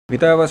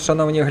Вітаю вас,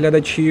 шановні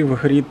глядачі, в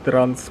Грі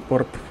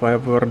Transport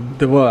Fever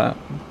 2.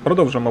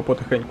 Продовжимо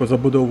потихеньку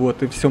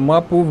забудовувати всю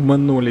мапу. В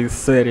минулій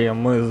серії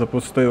ми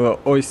запустили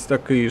ось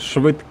такий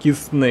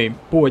швидкісний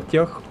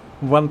потяг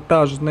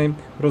вантажний.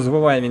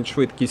 Розвиває він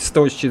швидкість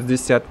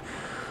 160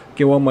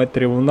 км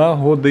на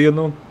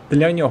годину.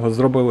 Для нього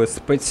зробили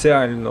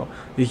спеціальну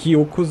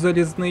гілку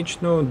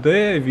залізничну,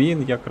 де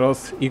він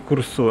якраз і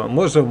курсує.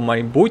 Може в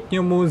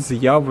майбутньому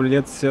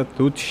з'являться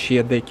тут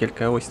ще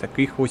декілька ось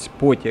таких ось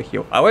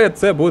потягів. Але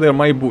це буде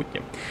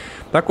майбутнє.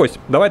 Так ось,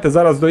 давайте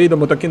зараз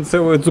доїдемо до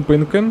кінцевої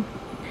зупинки.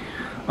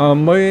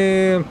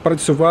 Ми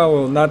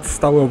працювали над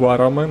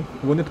сталеварами.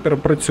 Вони тепер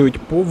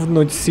працюють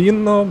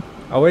повноцінно,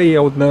 але є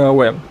одне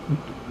але.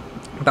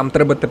 Там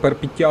треба тепер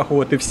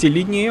підтягувати всі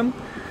лінії.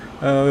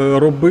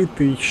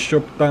 Робити,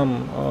 щоб там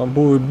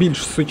були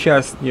більш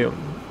сучасні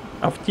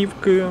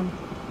автівки,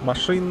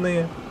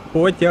 машини,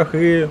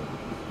 потяги.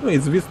 Ну і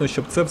звісно,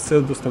 щоб це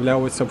все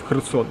доставлялося в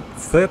Херсон.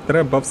 Це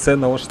треба все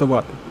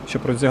налаштувати,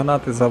 щоб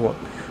розігнати завод.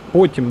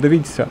 Потім,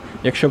 дивіться,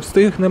 якщо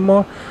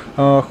встигнемо,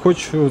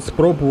 хочу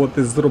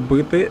спробувати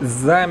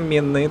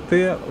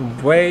замінити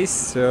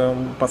весь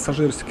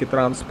пасажирський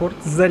транспорт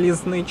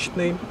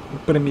залізничний,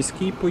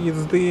 приміські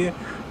поїзди,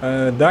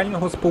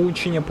 дальнього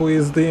сполучення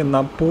поїзди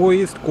на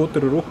поїзд,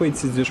 котрий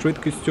рухається зі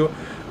швидкістю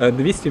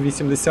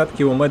 280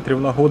 км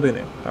на годину.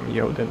 Там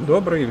є один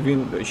добрий,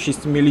 він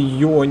 6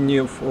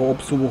 мільйонів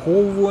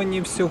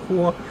обслуговування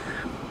всього.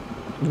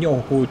 В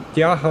нього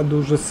тяга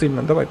дуже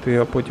сильна. Давайте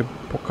я потім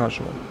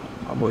покажу вам.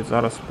 Або й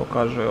зараз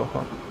покажу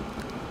його.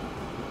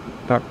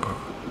 Так.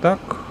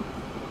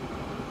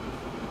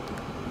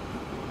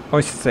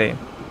 Ось цей.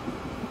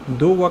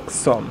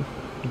 Дулаксон.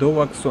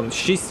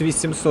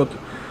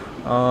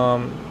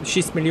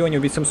 6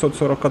 мільйонів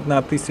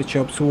 841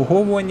 тисяча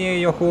обслуговування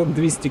його,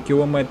 200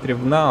 км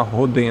на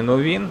годину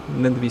він,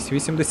 не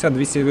 280,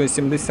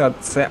 280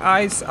 це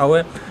айс,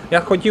 але я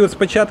хотів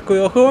спочатку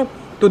його,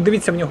 тут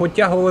дивіться, в нього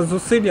тягове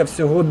зусилля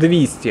всього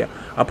 200,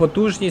 а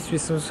потужність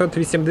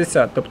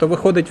 880, тобто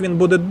виходить він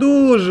буде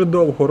дуже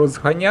довго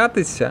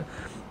розганятися,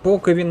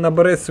 поки він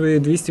набере свої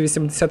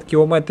 280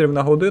 км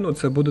на годину,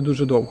 це буде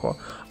дуже довго.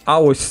 А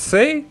ось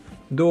цей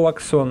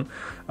Дулаксон,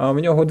 в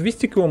нього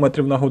 200 км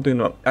на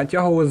годину, а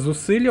тягове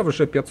зусилля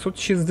вже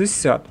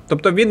 560.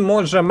 Тобто він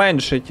може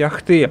менше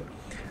тягти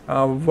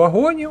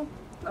вагонів.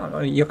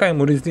 Яка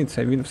йому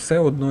різниця? Він все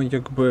одно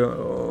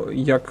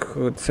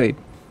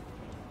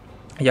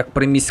як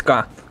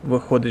приміська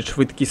виходить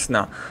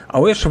швидкісна,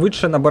 але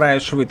швидше набирає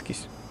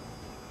швидкість.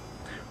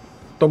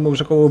 Тому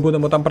вже коли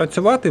будемо там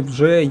працювати,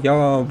 вже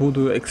я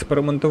буду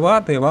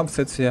експериментувати і вам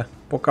все це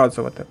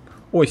показувати.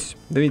 Ось,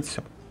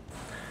 дивіться.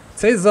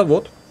 Цей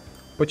завод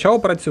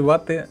почав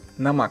працювати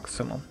на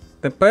максимум.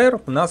 Тепер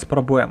у нас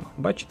проблема.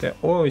 Бачите,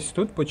 ось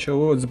тут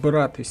почало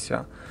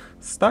збиратися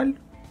сталь.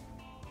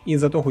 І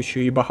за того, що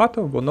її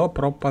багато, воно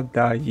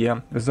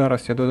пропадає.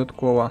 Зараз я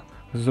додатково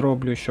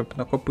зроблю, щоб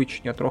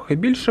накопичення трохи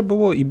більше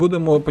було. І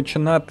будемо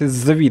починати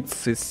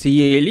звідси, з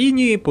цієї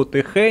лінії,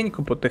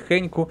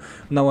 потихеньку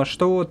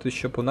налаштовувати,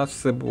 щоб у нас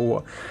все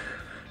було.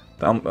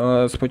 Там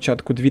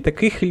спочатку дві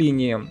таких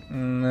лінії,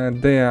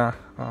 де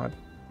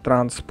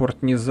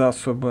транспортні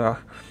засоби,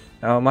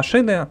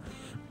 машини,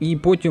 і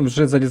потім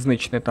вже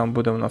залізничний там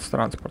буде у нас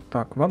транспорт.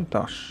 Так,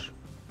 вантаж.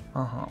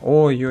 Ага,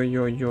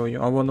 ой-ой-ой-ой,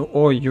 а воно,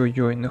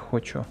 ой-ой-ой, не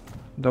хочу.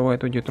 Давай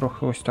тоді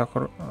трохи ось так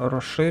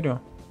розширю.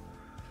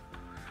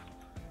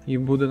 І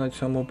буде на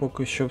цьому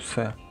поки що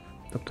все.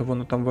 Тобто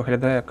воно там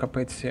виглядає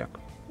капець як.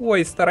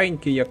 Ой,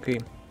 старенький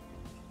який.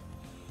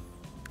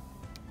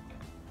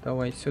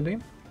 Давай сюди.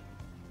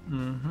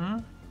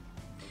 Угу.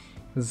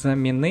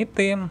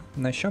 Замінити.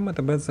 На що ми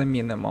тебе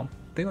замінимо?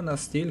 Ти у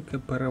нас тільки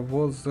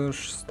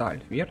перевозиш сталь,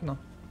 вірно?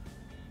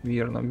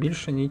 Вірно,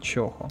 більше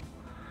нічого.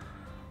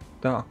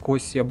 Так,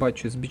 ось я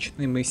бачу з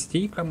бічними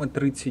стійками,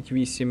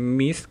 38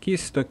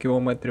 місткість, 100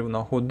 км на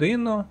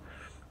годину,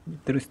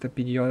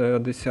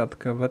 350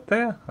 КВТ,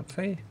 а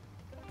цей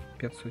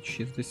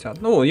 560.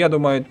 Ну, я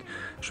думаю,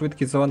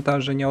 швидкість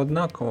завантаження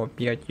однаково,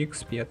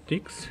 5х,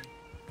 5х.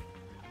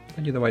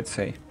 Тоді давай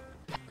цей.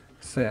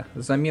 Все,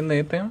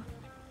 замінити.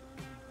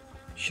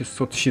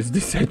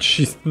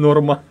 666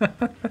 норма.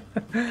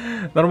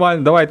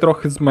 Нормально, давай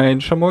трохи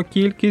зменшимо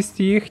кількість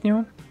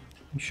їхню.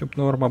 Щоб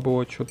норма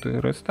була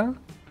 400.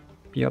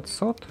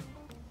 500.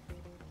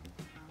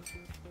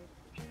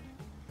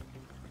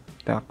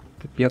 Так,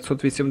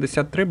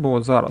 583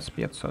 було, зараз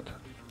 500.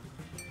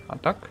 А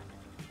так?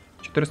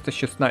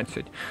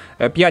 416.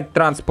 5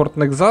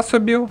 транспортних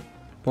засобів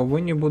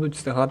повинні будуть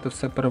встигати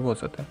все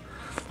перевозити.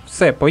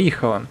 Все,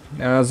 поїхали.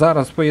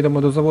 Зараз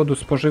поїдемо до заводу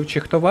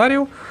споживчих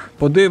товарів.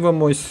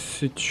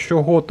 Подивимось,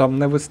 чого там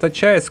не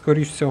вистачає.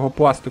 Скоріш всього,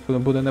 пластику не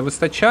буде не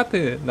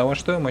вистачати.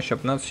 Налаштуємо, щоб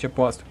в нас ще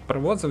пластик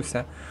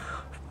привозився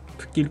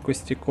в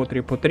кількості,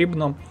 котрі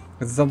потрібно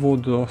з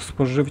заводу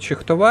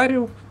споживчих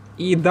товарів.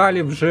 І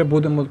далі вже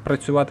будемо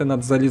працювати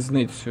над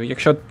залізницею.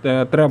 Якщо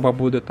треба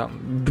буде там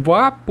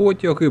 2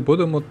 потяги,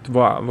 будемо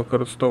 2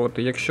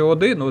 використовувати. Якщо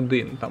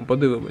один, там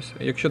подивимося.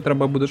 Якщо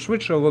треба буде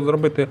швидше його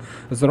зробити,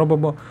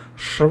 зробимо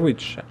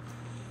швидше.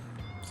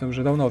 Це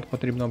вже давно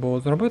потрібно було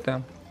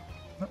зробити.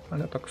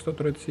 Але так,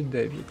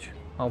 139.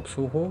 А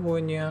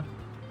обслуговування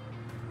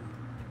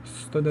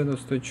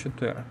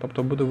 194.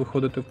 Тобто буде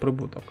виходити в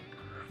прибуток.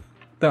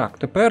 Так,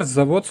 тепер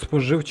завод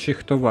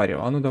споживчих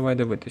товарів. А ну давай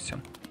дивитися.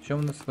 Що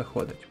в нас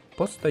виходить?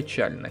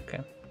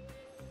 Постачальники.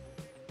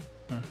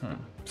 Угу.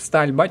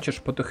 Сталь, бачиш,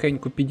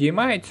 потихеньку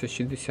підіймається.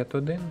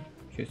 61.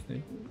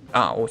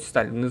 А, ось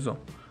сталь внизу.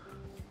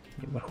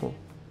 Вверху.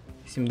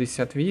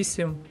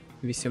 78,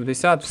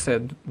 80,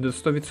 все. До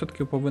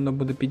 100% повинно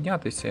буде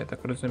піднятися, я так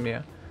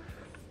розумію.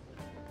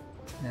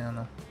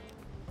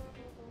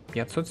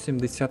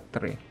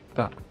 573.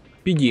 Так,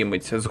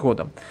 підійметься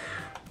згодом.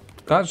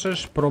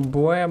 Кажеш,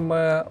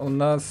 проблеми у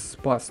нас з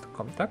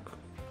пластиком, так?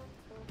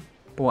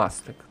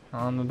 Пластик.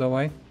 А ну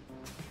давай.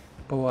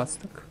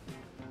 Пластик.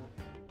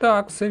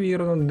 Так, все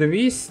вірно.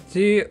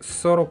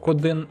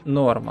 241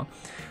 норма.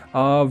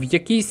 В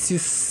якійсь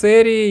із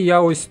серії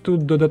я ось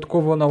тут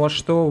додатково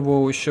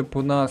налаштовував, щоб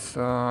у нас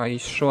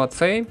йшла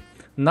цей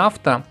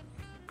нафта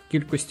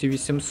кількості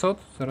 800.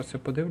 Зараз я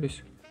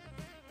подивлюсь.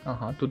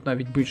 Ага, тут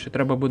навіть більше.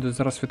 Треба буде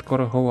зараз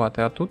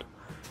відкоригувати. А тут?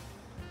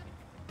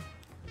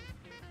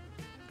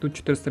 Тут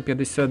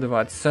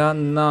 452. Ця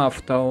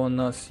нафта у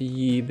нас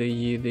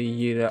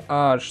їде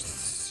аж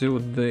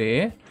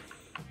сюди.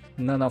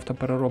 На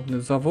нафтопереробний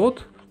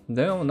завод,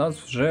 де у нас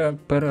вже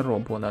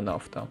перероблена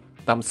нафта.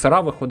 Там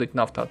сира виходить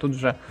нафта, а тут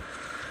вже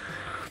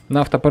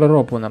нафта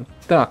перероблена.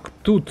 Так,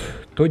 тут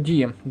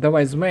тоді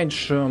давай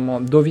зменшуємо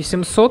до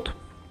 800.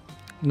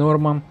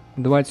 Норма.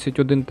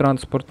 21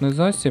 транспортний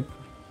засіб.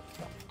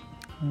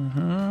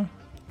 Угу.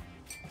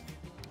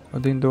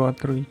 1, 2,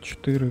 3,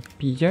 4,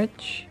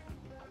 5.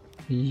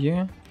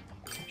 Є.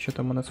 Що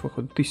там у нас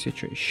виходить?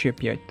 1000. Ще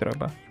 5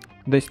 треба.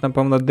 Десь,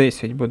 напевно,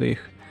 10 буде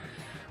їх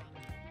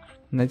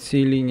на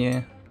цій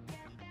лінії.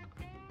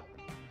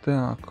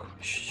 Так.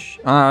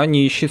 А,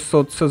 ні,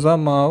 600 це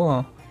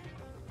замало.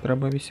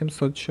 Треба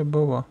 800 ще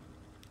було.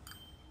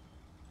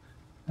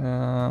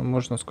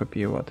 Можна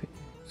скопіювати.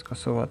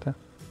 Скасувати.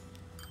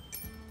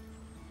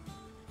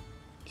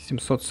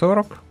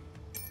 740.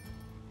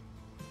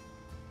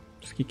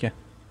 Скільки?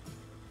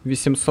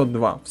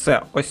 802.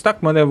 Все, ось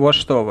так мене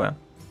влаштовує.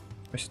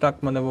 Ось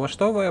так мене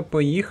влаштовує.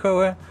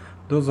 Поїхали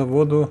до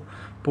заводу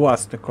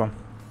пластику.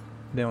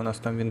 Де у нас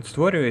там він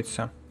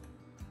створюється?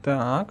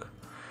 Так.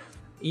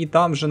 І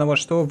там вже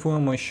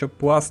налаштовуємо, щоб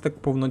пластик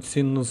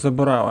повноцінно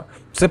забирали.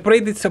 Це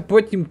прийдеться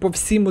потім по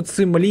всім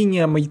оцим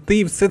лініям йти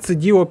і все це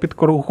діло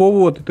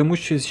підкориговувати, тому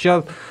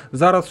що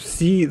зараз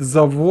всі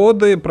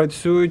заводи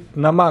працюють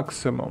на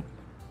максимум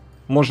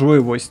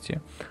можливості.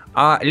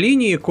 А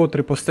лінії,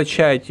 котрі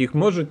постачають їх,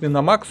 можуть не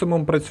на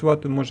максимум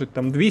працювати, можуть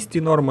там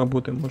 200 норми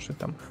бути, може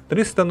там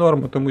 300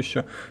 норм, тому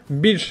що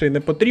більше не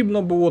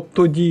потрібно було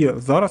тоді,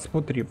 зараз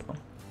потрібно.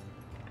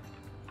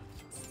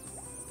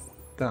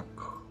 Так.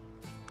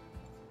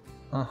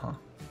 Ага.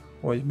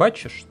 Ось,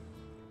 бачиш?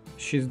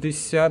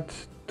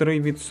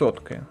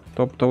 63%.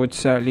 Тобто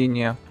оця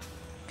лінія.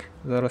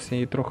 Зараз я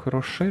її трохи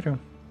розширю.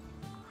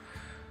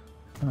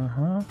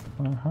 Ага.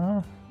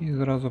 І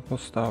зразу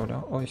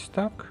поставлю. Ось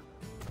так.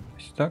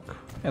 Ось так.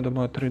 Я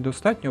думаю, 3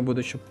 достатньо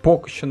буде, щоб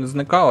поки що не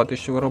зникало те,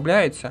 що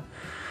виробляється.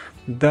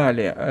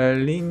 Далі.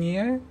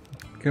 Лінія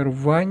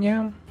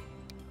керування.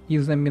 І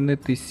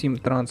замінити 7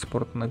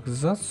 транспортних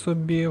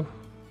засобів.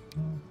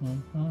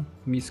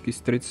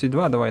 Міськість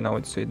 32, давай на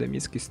оцю йде,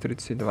 міськість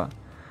 32.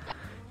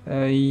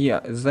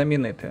 Є,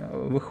 замінити.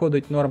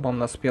 Виходить норма у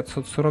нас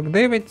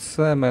 549,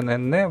 це мене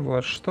не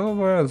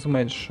влаштовує,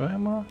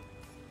 зменшуємо.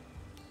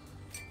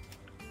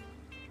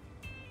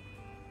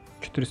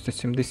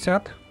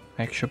 470,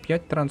 а якщо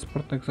 5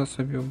 транспортних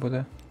засобів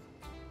буде?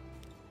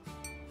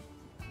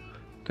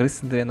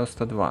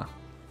 392.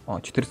 О,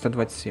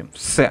 427.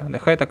 Все,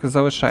 нехай так і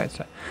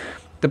залишається.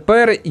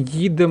 Тепер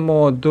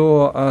їдемо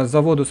до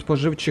заводу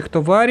споживчих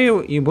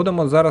товарів і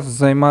будемо зараз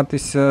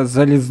займатися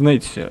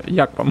залізницею.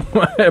 Як вам?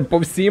 По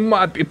всій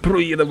мапі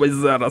проїдемось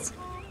зараз.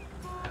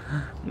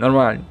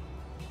 Нормально.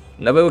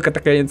 Невелика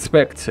така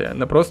інспекція.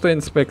 Не просто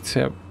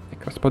інспекція.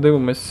 Якраз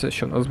подивимося,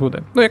 що в нас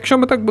буде. Ну, якщо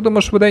ми так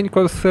будемо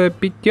швиденько все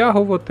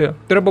підтягувати,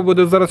 треба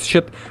буде зараз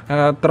ще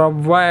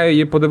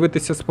трамваї і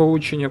подивитися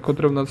сполучення,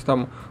 котре в нас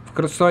там в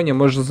Херсоні,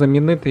 може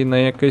замінити на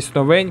якесь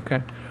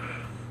новеньке.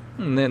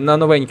 На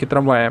новенькі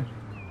трамваї.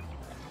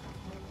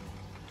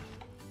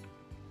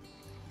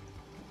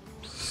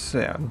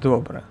 Все,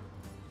 добре.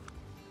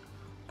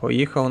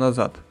 Поїхав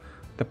назад.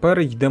 Тепер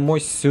йдемо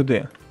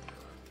сюди.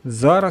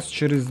 Зараз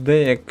через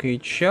деякий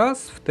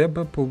час в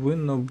тебе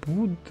повинно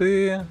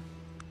бути...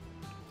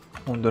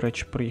 О, до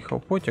речі,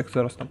 приїхав потяг.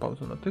 Зараз на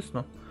паузу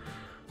натисну.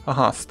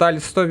 Ага, сталь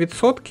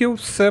 100%,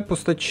 все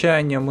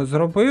постачання ми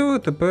зробили.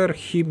 Тепер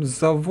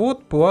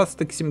хімзавод,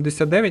 пластик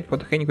 79,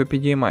 потихеньку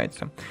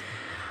підіймається.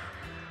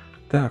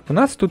 Так, у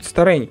нас тут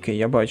старенький,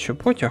 я бачу,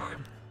 потяг.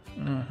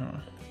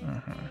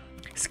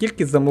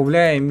 Скільки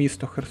замовляє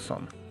місто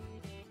Херсон?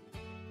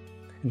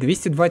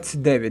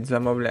 229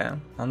 замовляє.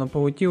 А ну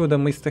полетіло до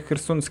міста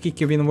Херсон,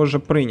 скільки він може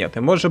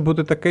прийняти? Може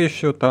бути таке,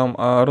 що там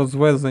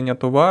розвезення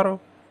товару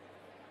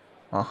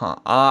Ага.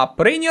 А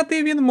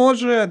прийняти він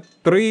може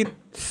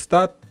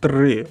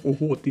 303.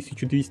 Ого,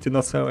 1200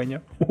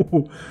 населення.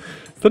 Ого.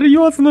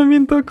 Серйозно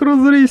він так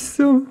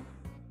розрісся.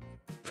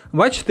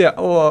 Бачите,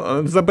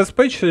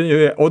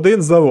 забезпечує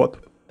один завод.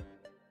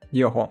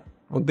 Його.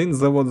 Один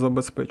завод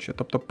забезпечує.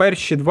 Тобто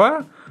перші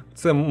два,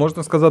 це,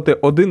 можна сказати,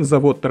 один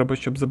завод треба,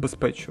 щоб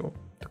забезпечував.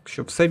 Так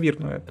що все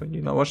вірно я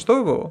тоді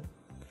налаштовував.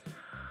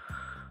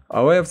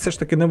 Але все ж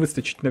таки не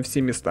вистачить на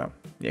всі міста,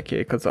 як я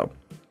і казав,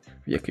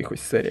 в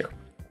якихось серіях.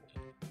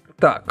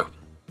 Так,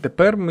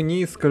 тепер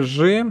мені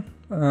скажи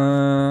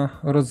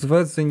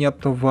розвезення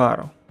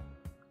товару.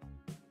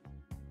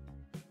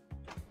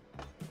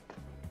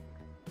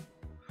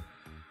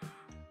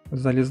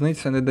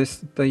 Залізниця не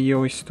дістає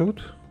ось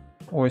тут.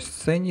 Ось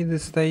це не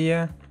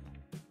дістає.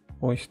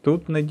 Ось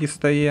тут не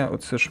дістає.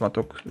 Оце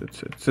шматок.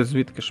 Це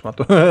звідки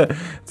шматок?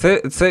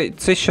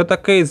 Це що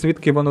таке і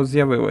звідки воно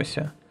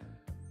з'явилося?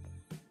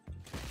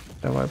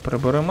 Давай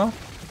приберемо.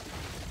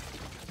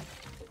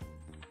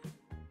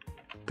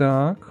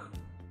 Так.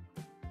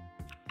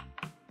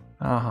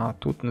 Ага,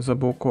 тут не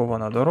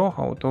заблокована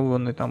дорога, ото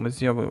вони там і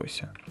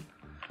з'явилися.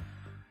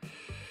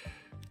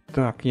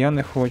 Так, я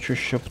не хочу,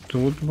 щоб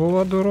тут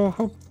була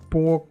дорога.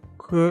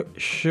 Поки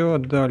що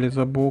далі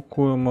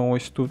заблокуємо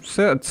ось тут.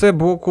 Це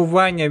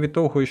блокування від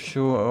того,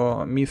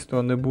 що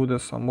місто не буде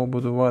само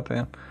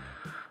будувати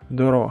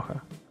дороги.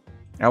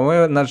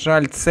 Але, на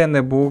жаль, це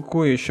не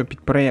блокує, що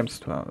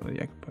підприємства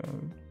якби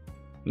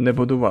не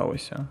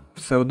будувалося.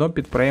 Все одно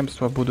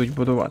підприємства будуть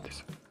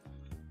будуватися.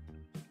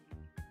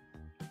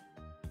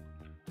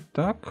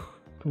 Так,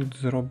 тут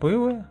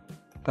зробили,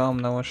 там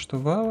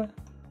налаштували.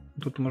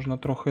 Тут можна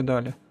трохи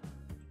далі.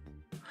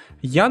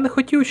 Я не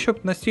хотів, щоб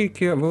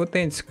настільки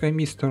велетенське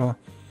місто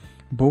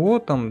було,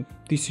 там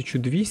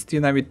 1200,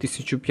 навіть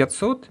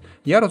 1500.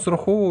 Я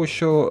розраховував,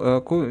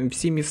 що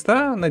всі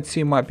міста на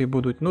цій мапі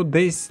будуть, ну,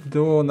 десь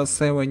до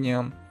населення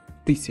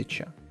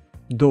 1000.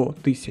 До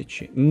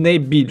 1000. Не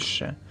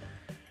більше.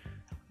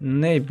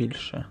 Не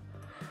більше.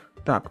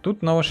 Так,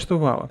 тут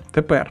налаштували.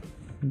 Тепер,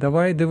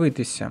 давай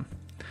дивитися.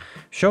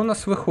 Що в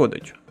нас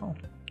виходить?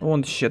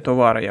 Вон ще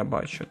товари я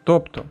бачу.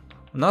 Тобто,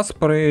 у нас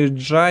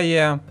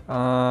приїжджає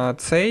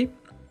цей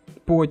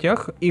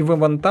потяг і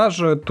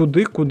вивантажує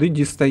туди, куди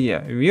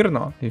дістає.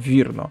 Вірно?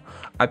 Вірно.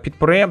 А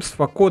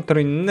підприємства,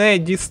 котрі не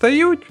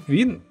дістають,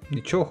 він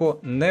нічого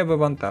не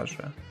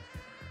вивантажує.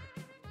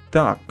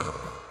 Так.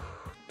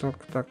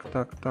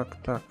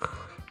 Так.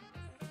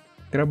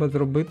 Треба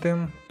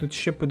зробити... Тут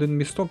ще б один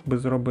місток би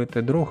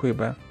зробити, другий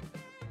би.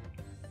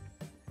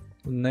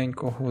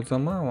 Одненького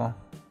замало.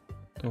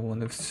 То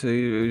вони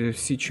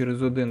всі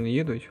через один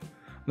їдуть.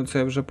 Ну це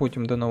я вже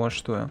потім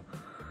доналаштую.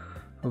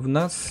 В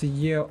нас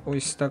є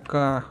ось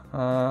така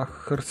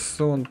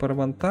Херсон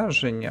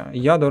перевантаження.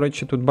 Я, до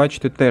речі, тут,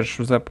 бачите,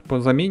 теж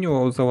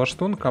позамінював за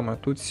лаштунками.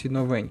 Тут всі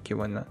новенькі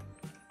вони.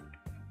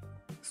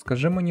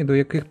 Скажи мені, до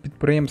яких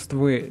підприємств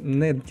ви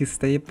не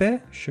дістаєте,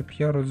 щоб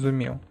я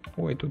розумів.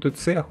 Ой, тут і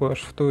цеху аж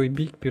в той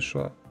бік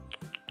пішло.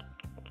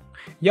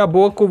 Я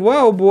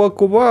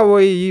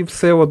блокував і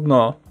все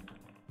одно.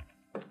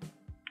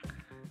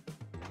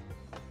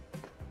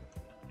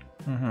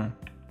 Угу.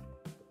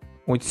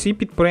 Оці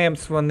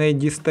підприємства не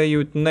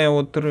дістають, не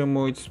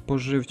отримують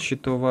споживчі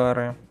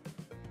товари.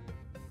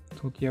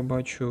 Тут я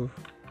бачу,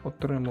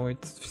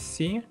 отримують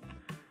всі.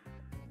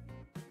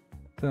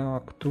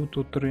 Так, тут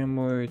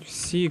отримують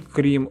всі,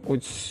 крім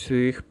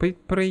оцих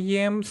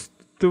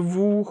підприємств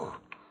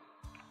двох.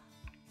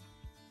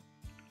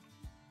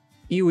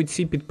 І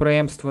оці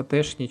підприємства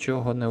теж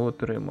нічого не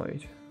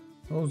отримують.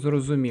 Ну,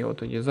 зрозуміло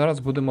тоді. Зараз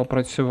будемо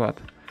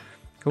працювати.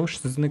 Коли ж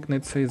зникне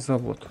цей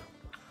завод?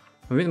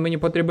 Він мені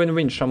потрібен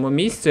в іншому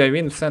місці, а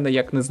він все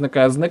ніяк не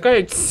зникає.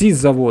 Зникають всі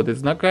заводи,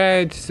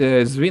 зникають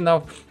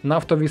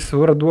нафтові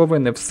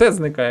свердловини, все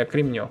зникає,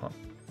 крім нього.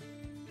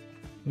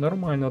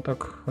 Нормально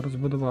так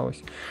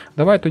розбудувалось.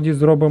 Давай тоді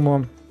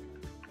зробимо...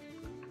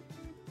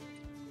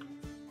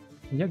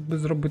 Як би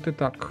зробити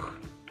так?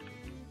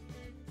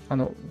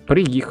 Ану,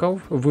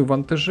 приїхав,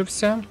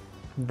 вивантажився.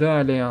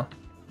 Далі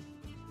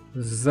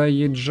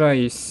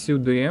заїжджає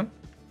сюди.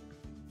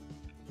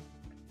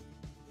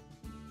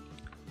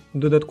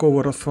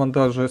 Додатково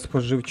розвантажує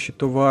споживчі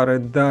товари.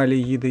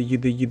 Далі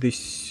їде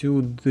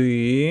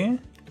сюди.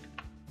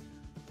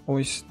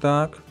 Ось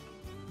так.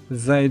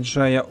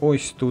 Заїжджає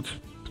ось тут.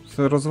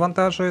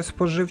 Розвантажує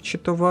споживчі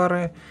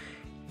товари.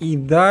 І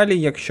далі,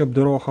 якщо б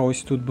дорога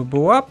ось тут би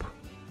була б,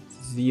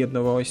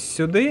 з'єднувалась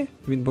сюди,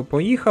 він би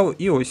поїхав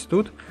і ось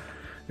тут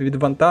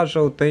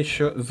відвантажив те,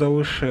 що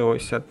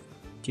залишилося.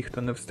 Ті,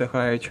 хто не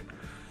встигають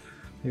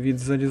від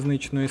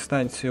залізничної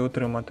станції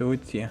отримати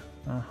оті.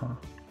 Ага.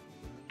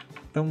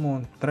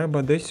 Тому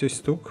треба десь ось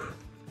тут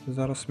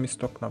зараз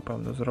місток,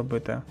 напевно,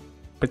 зробити.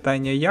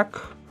 Питання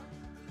як?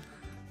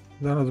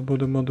 Зараз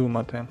будемо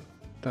думати.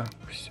 Так,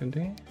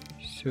 сюди,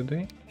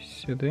 сюди,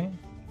 сюди.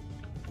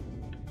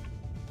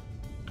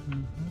 Угу.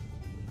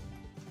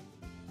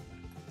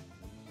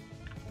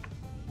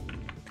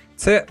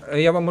 Це,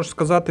 я вам можу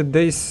сказати,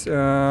 десь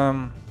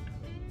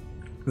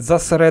за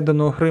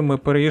середину гри ми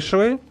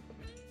перейшли.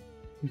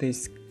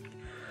 Десь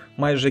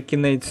майже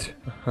кінець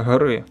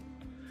гри.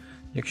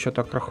 Якщо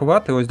так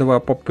рахувати, ось давай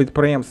по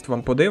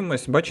підприємствам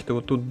подивимось. Бачите,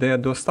 отут де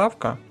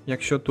доставка.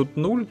 Якщо тут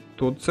 0,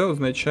 то це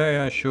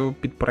означає, що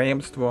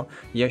підприємство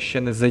я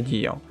ще не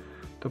задіяв.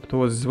 Тобто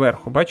ось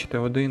зверху, бачите,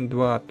 1,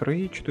 2,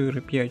 3,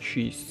 4, 5,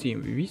 6,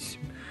 7,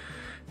 8,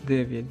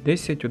 9,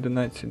 10,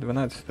 11,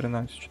 12,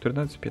 13,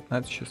 14,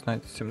 15,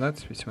 16,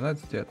 17,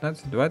 18,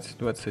 19, 20,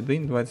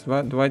 21,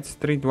 22,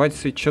 23,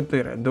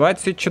 24.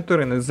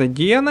 24 не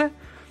задіяне.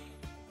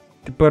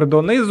 Тепер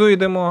донизу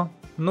йдемо.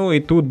 Ну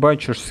і тут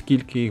бачиш,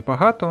 скільки їх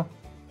багато.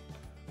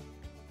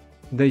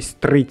 Десь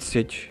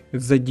 30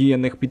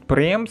 задіяних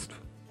підприємств.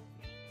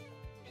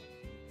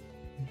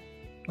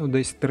 Ну,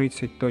 десь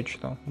 30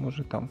 точно,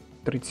 може там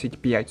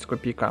 35 з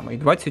копійками. І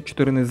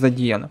 24 не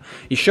задіяно.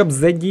 І щоб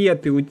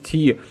задіяти у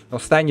ті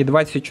останні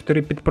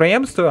 24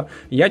 підприємства,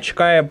 я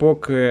чекаю,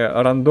 поки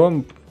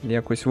рандом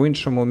якось в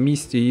іншому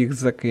місті їх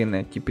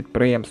закине, ті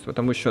підприємства.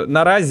 Тому що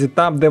наразі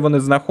там, де вони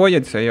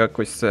знаходяться,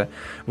 якось це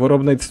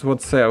виробництво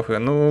цехи,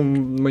 ну,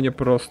 мені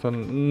просто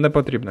не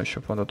потрібно,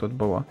 щоб воно тут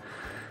було.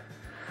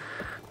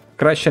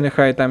 Краще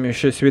нехай там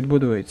щось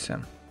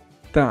відбудується.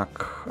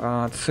 Так,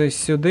 а це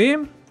сюди.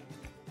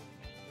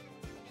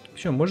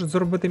 Що, може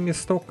зробити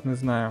місток? Не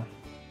знаю.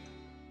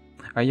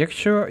 А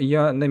якщо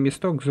я не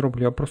місток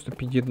зроблю, я просто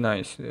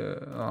під'єднаюсь.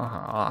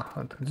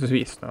 Ага,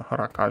 звісно,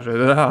 гра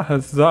каже.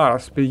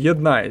 Зараз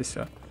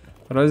під'єднаюся.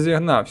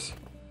 Розігнався.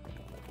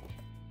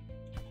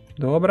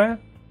 Добре.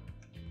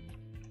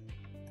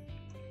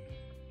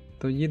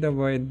 Тоді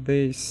давай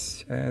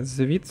десь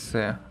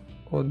звідси.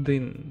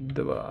 1,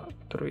 2,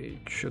 3,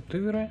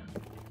 4.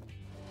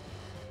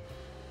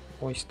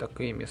 Ось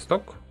такий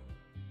місток.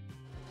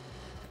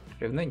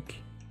 Рівненький.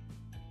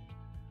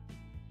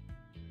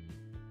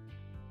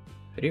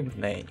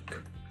 Рівненько.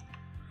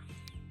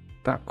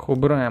 Так,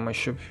 обираємо,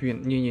 щоб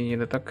він... Ні,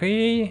 не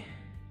такий.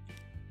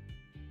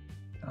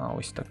 А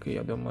ось такий,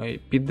 я думаю,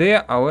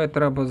 піде, але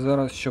треба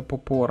зараз, щоб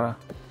опора.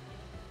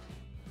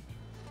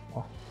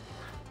 О.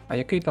 А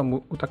який там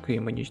у такий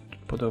мені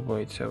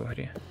подобається в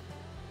грі?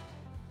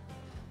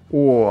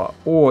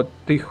 О,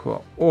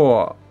 тихо.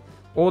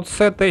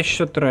 Оце те,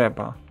 що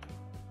треба.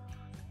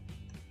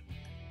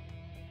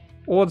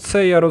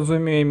 Оце я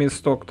розумію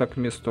місток, так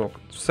місток.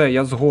 Все,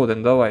 я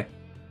згоден, давай.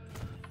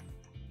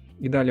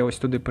 І далі ось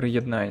туди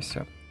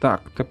приєднайся.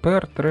 Так,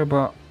 тепер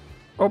треба...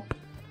 Оп.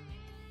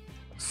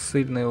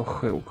 Сильний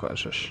ухил,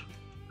 кажеш.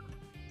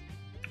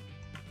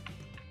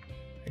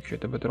 Якщо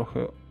тебе трохи...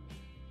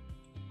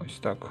 Ось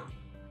так.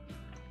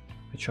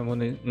 Чому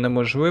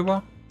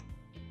неможливо?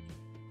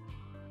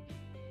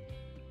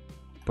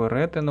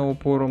 Перети на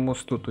опору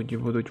мосту, тоді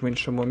будуть в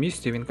іншому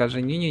місті. Він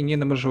каже, ні,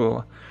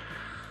 неможливо.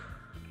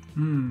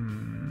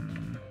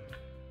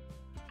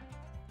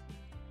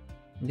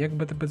 Як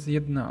би тебе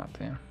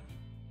з'єднати?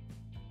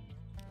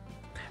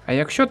 А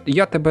якщо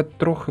я тебе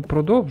трохи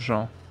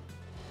продовжу...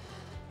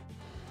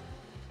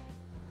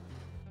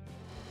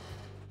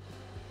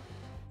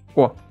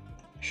 О!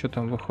 Що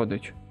там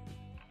виходить?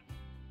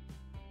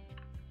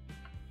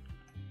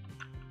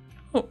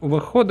 Ну,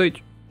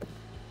 виходить...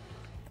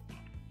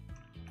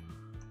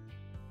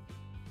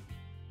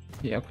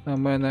 Як на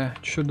мене,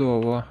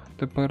 чудово.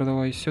 Тепер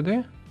давай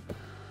сюди.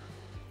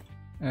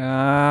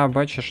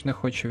 Бачиш, не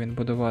хоче він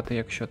будувати,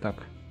 якщо так.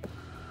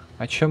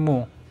 А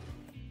чому?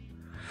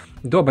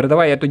 Добре,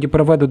 давай я тоді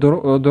проведу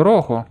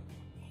дорогу.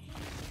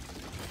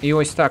 І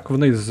ось так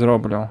вниз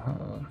зроблю.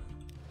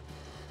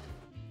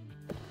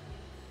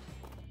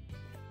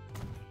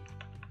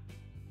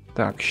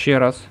 Так, ще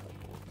раз.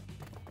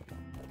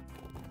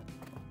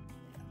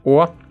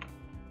 О!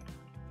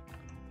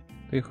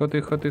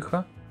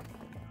 Тихо.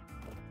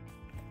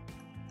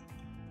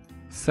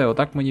 Все,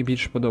 отак мені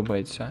більше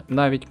подобається.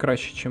 Навіть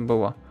краще, ніж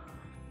було.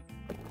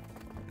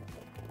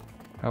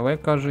 Але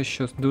каже,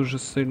 що дуже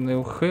сильний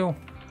ухил.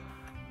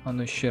 А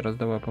ну ще раз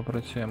давай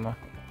попрацюємо.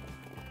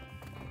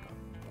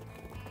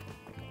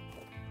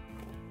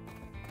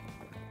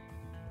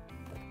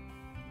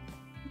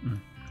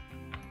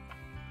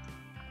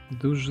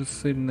 Дуже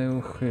сильний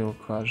ухил,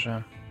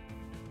 каже.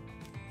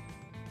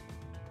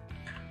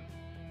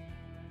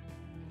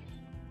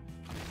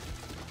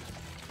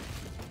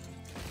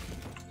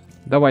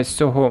 Давай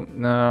з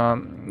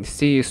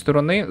цієї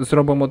сторони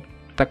зробимо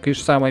такий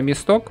ж самий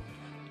місток.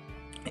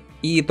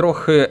 І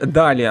трохи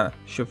далі,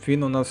 щоб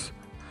він у нас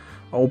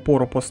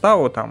опору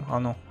поставив там,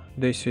 ану,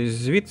 десь ось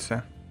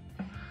звідси.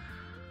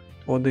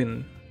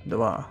 1,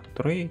 2,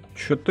 3,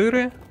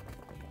 4.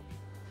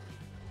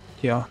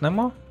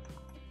 Тягнемо.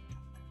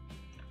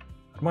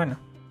 Нормально.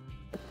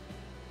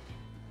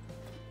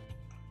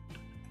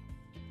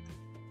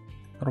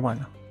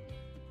 Нормально.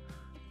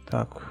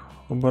 Так,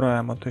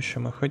 обираємо те, що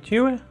ми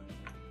хотіли.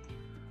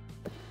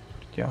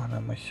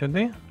 Тягнемо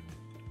сюди.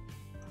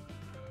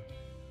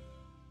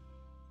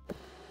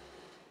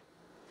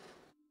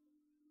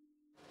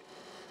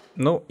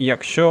 Ну,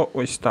 якщо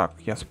ось так,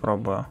 я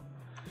спробую.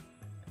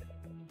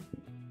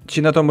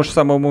 Чи на тому ж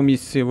самому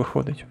місці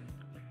виходить?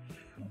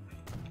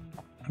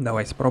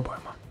 Давай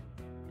спробуємо.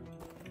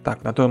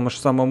 Так, на тому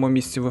ж самому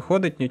місці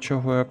виходить,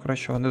 нічого я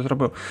кращого не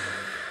зробив.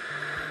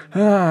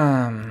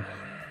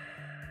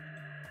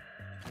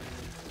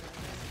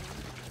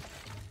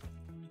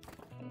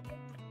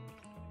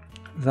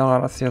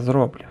 Зараз я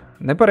зроблю.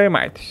 Не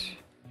переймайтесь.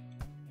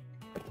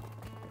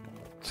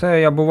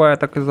 Це я буває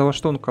так і за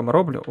лаштунками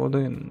роблю.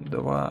 1,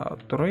 2,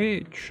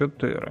 3,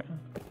 4.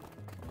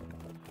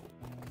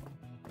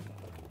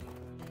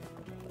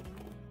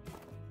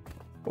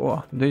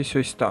 О, десь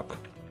ось так.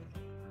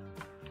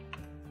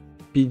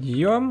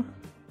 Підйом.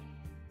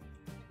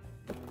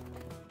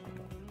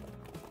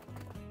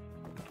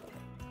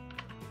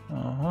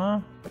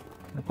 Ага.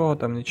 Нікого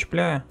там не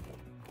чіпляє.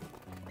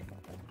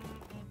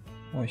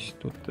 Ось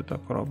тут ти так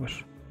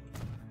робиш.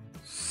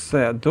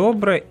 Все,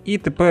 добре. І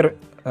тепер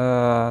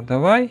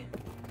давай.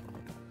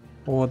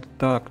 От,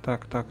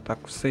 так.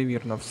 Все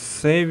вірно.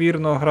 Все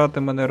вірно, Гра, ти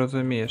мене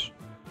розумієш.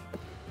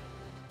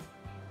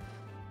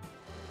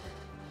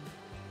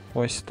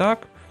 Ось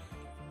так.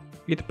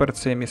 І тепер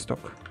цей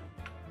місток.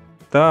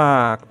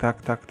 Так.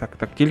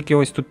 Тільки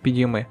ось тут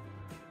підійми.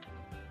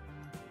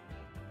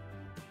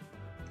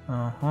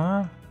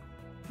 Ага.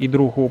 І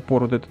другу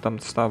опору, де ти там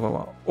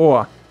ставила.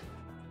 О!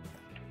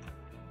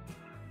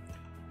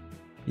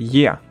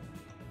 Є.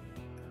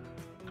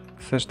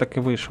 Все ж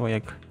таки вийшло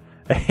як.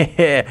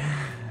 Хе-хе.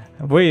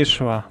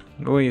 Вийшло.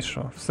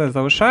 Все,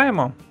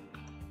 залишаємо.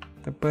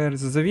 Тепер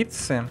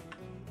звідси.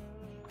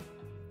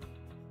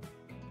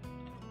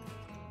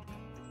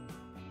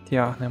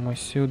 Тягнемо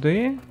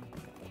сюди.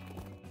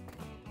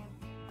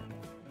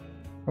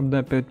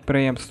 Одне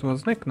підприємство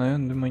зникне, я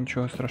думаю,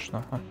 нічого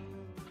страшного.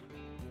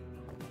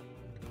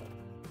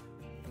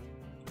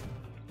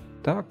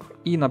 Так,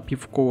 і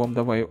напівколом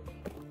давай.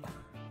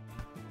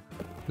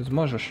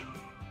 Зможеш?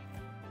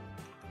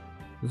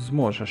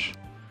 Зможеш.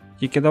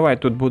 Тільки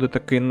давай, тут буде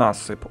такий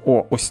насип.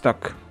 О,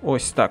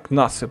 ось так,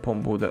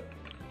 насипом буде.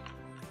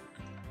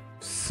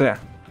 Все,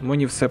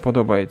 мені все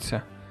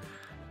подобається.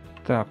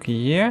 Так,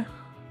 є.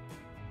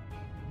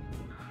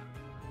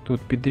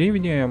 Тут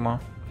підрівнюємо.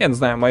 Я не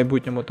знаю, в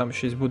майбутньому там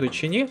щось буде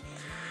чи ні.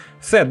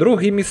 Все,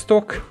 другий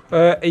місток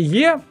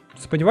є.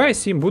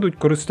 Сподіваюсь, їм будуть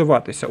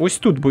користуватися. Ось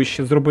тут би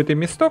ще зробити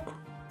місток.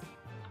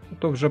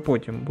 То вже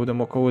потім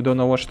будемо коли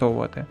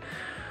доналаштовувати.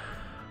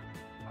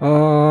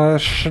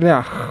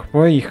 Шлях.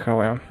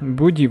 Поїхали.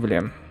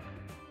 Будівлі.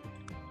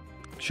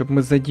 Щоб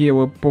ми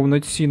задіяли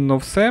повноцінно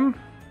все.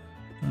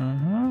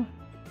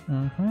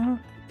 Угу.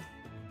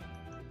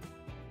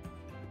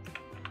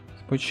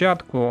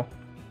 Спочатку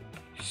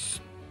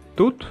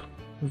тут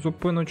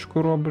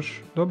зупиночку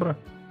робиш. Добре?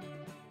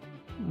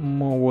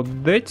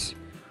 Молодець.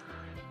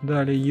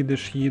 Далі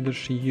їдеш.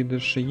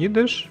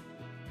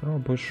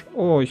 Робиш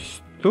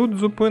ось тут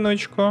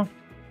зупиночку.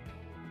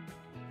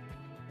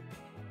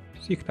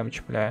 Всіх там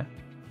чіпляє.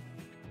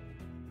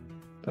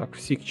 Так,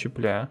 всіх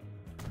чіпляє.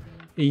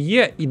 І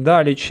є, і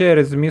далі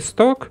через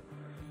місток.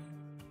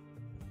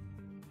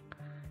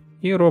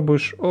 І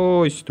робиш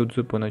ось тут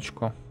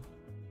зупиночку.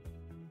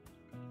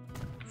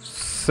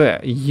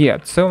 Все, є.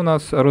 Це у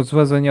нас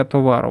розвезення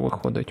товару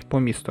виходить по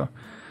місту.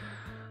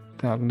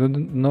 Так,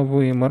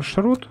 новий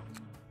маршрут.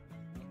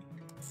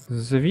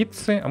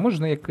 Звідси, а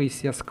можна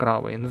якийсь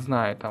яскравий, не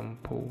знаю, там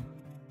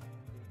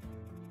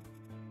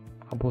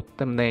або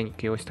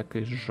темненький, ось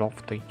такий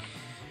жовтий.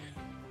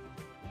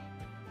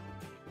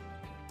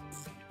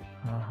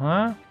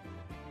 Ага.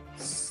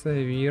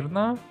 Все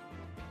вірно.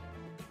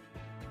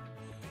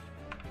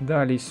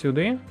 Далі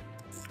сюди.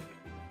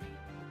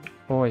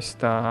 Ось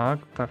так.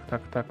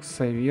 Так,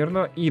 все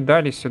вірно. І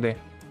далі сюди.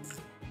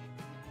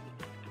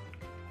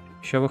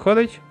 Що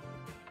виходить?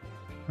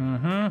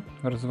 Угу,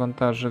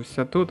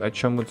 розвантажився тут. А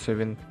чому це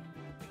він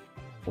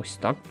ось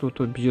так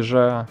тут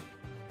об'їжджає?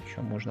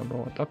 Що можна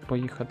було так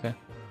поїхати?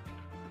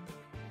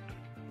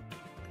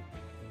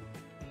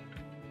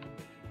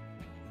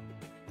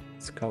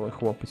 Цікавий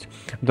хлопець.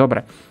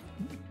 Добре.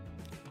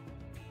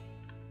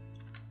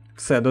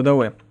 Все,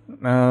 додали.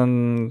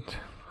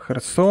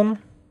 Херсон.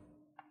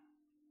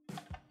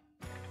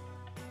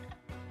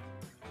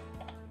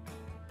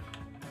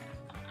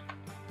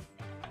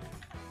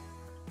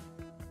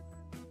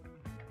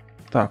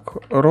 Так,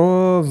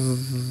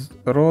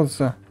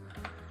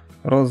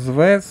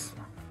 розвез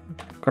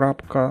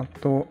крапка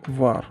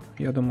товар.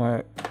 Я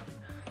думаю,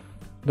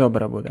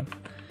 добре буде.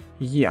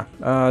 Є.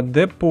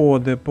 Депо.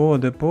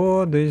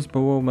 Десь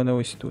було в мене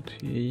ось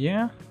тут.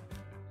 Є.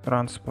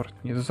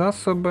 Транспортні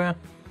засоби.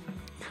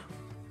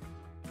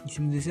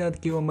 70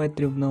 км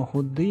на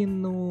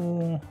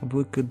годину.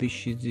 Викиди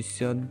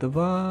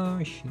 62,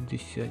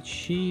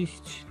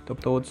 66.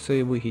 Тобто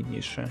оце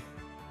вигідніше.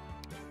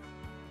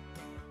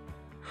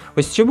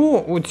 Ось чому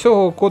у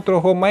цього,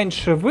 котрого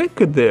менше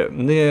викиди,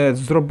 не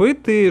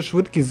зробити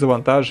швидкість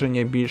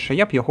завантаження більше?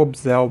 Я б його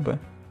взяв би.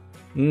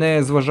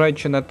 Не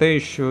зважаючи на те,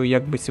 що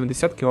якби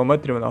 70 км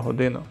на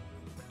годину.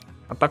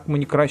 А так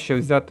мені краще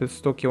взяти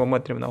 100 км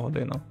на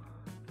годину.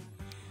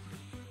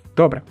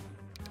 Добре.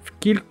 В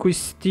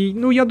кількості,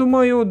 ну я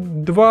думаю,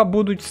 2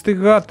 будуть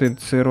встигати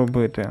це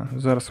робити.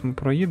 Зараз ми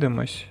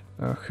проїдемось.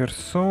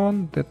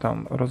 Херсон, де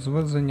там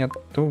розвезення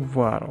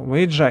товару.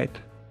 Виїжджайте.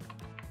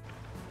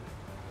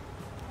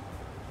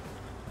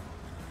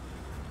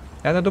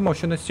 Я не думав,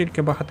 що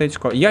настільки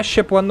багатецько. Я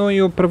ще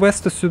планую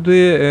привезти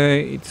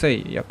сюди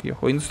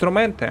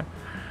інструменти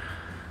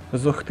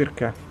з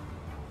Охтирки.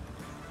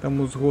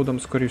 Тому згодом,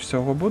 скоріш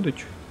всього,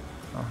 будуть.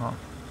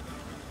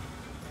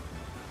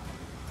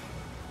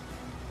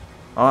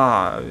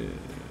 Ага.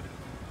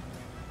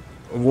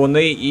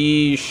 Вони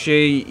і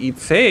ще і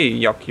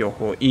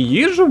і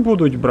їжу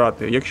будуть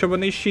брати? Якщо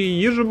вони ще і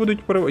їжу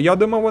будуть я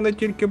думав, вони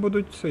тільки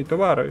будуть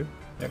товари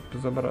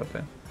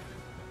забирати.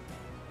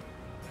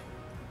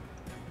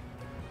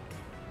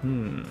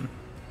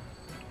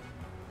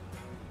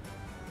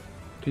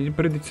 Тоді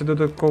прийдеться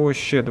додатково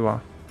ще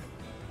 2.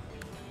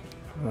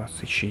 Раз,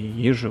 і ще і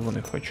їжу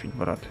вони хочуть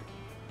брати.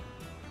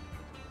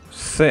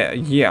 Все,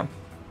 є.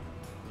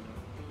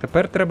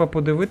 Тепер треба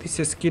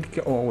подивитися,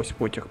 скільки... О, ось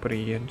потяг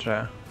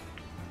приїжджає.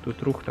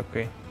 Тут рух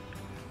такий.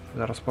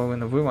 Зараз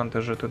повинен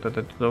вивантажити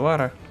туди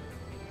товари.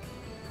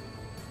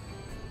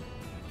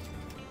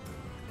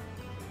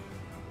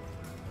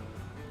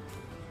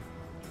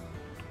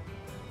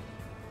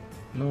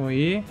 Ну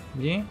і...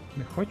 Ні?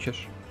 Не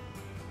хочеш?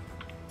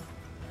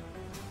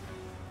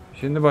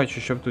 Ще не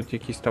бачу, щоб тут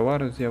якісь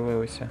товари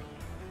з'явилися.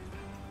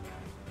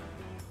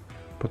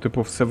 По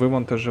типу все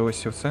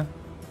вивантажилося, все.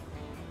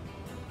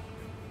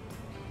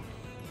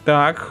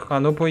 Так, а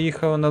ну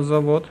поїхали на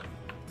завод.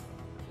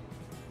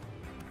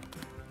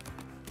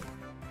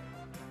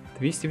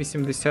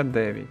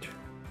 289.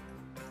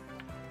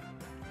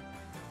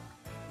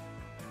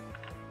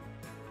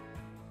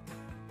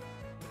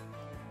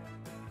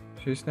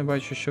 Щось не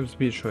бачу, щоб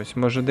збільшилось.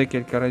 Може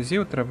декілька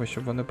разів треба,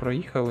 щоб вони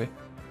проїхали.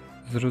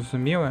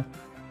 Зрозуміли?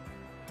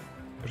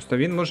 Просто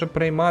він може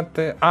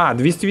приймати...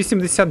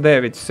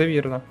 289, все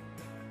вірно.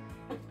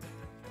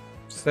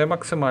 Все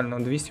максимально.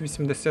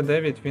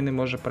 289 він і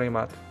може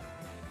приймати.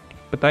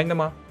 Питань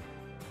нема.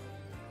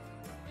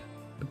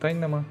 Питань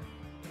нема.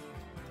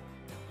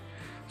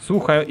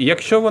 Слухай,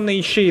 якщо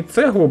вони ще і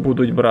цеглу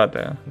будуть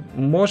брати,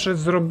 може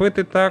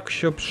зробити так,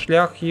 щоб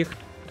шлях їх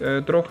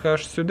трохи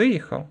аж сюди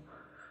їхав?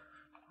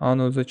 А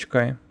ну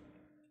зачекай.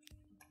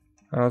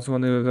 Раз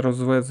вони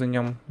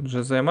розвезенням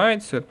вже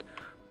займаються,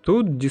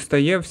 тут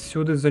дістає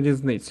всюди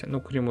залізниця.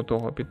 Ну, крім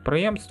того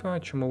підприємства,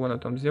 чому воно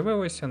там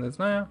з'явилося, не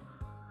знаю.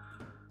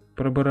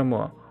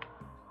 Приберемо.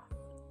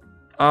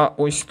 А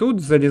ось тут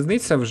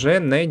залізниця вже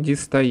не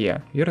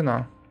дістає.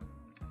 Вірно?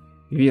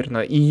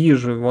 Вірно. І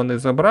їжу вони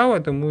забрали,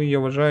 тому я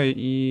вважаю,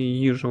 і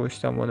їжу ось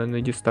там вони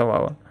не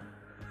діставали.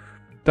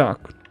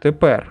 Так,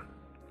 тепер.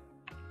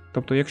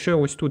 Тобто, якщо я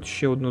ось тут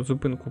ще одну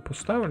зупинку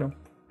поставлю,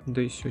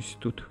 десь ось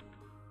тут.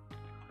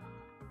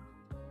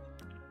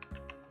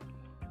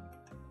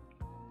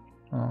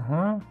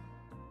 Ага.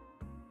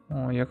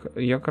 О,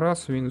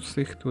 якраз він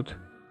всіх тут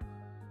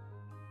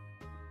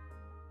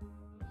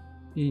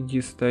і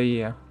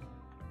дістає.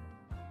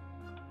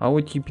 А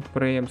оті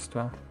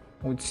підприємства,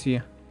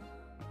 оці.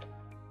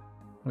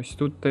 Ось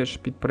тут теж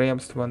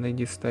підприємство не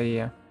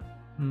дістає.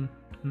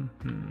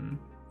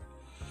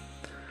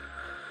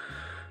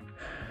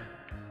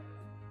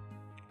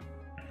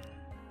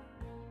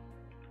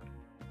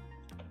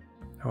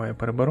 Давай я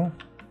переберу.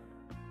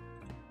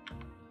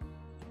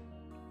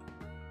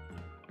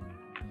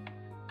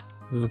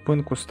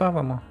 Зупинку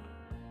ставимо.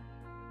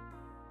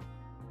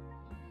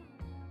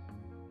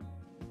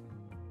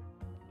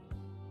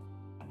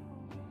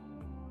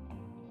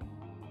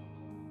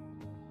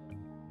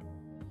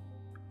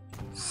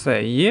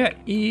 Все є,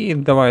 і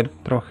давай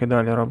трохи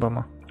далі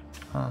робимо.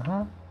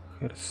 Ага,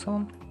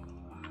 Херсон.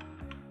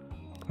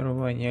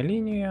 Керування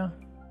лінія.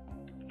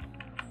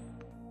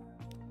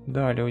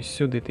 Далі ось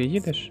сюди ти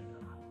їдеш.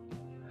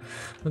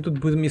 Ну тут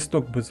буде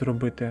місток би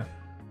зробити,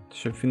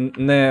 щоб він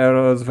не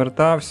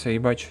розвертався, і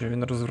бачу, що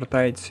він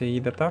розвертається і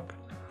їде так.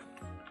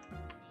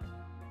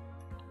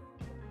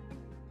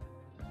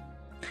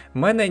 У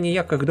мене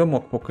ніяких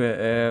думок поки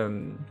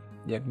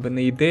якби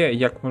не йде,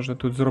 як можна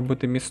тут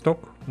зробити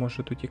місток.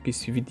 Може тут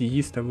якийсь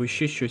від'їзд або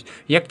ще щось.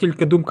 Як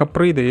тільки думка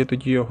прийде, я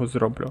тоді його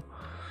зроблю.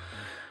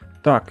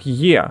 Так,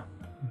 є.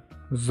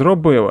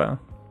 Зробили.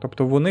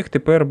 Тобто у них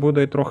тепер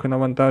буде трохи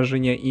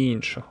навантаження і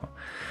іншого.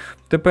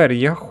 Тепер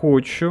я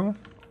хочу...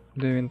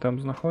 Де він там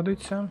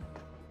знаходиться?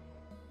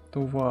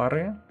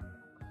 Товари.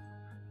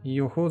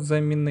 Його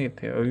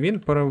замінити. Він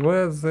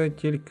перевезе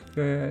тільки...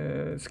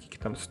 Скільки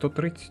там?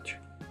 130?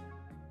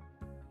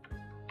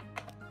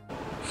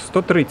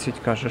 130,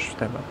 кажеш, в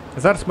тебе.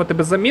 Зараз ми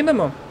тебе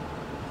замінимо.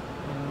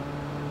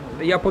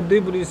 Я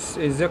подивлюсь,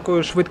 з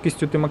якою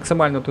швидкістю ти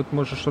максимально тут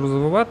можеш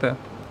розвивати.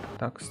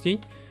 Так, стій.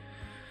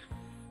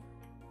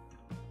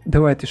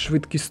 Давайте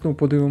швидкісну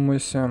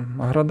подивимося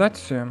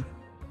градацію.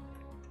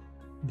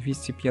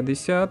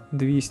 250,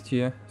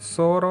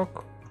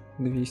 240,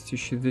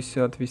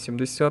 260,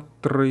 80,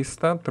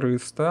 300,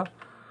 300,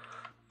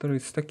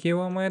 300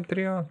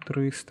 кілометрів,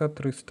 300,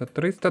 300,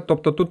 300.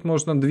 Тобто тут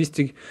можна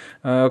 200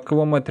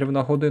 кілометрів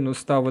на годину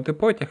ставити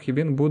потяг, і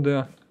він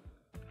буде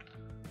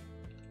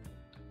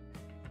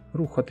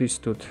рухатись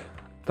тут.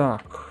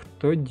 Так,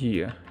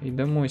 тоді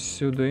йдемо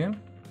сюди.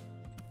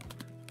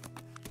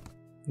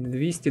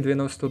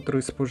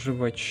 293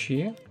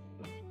 споживачі.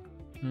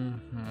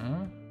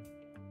 Угу.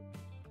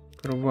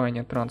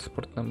 Керування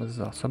транспортними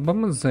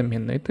засобами.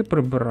 Замінити.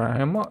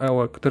 Прибираємо.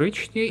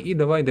 Електричні. І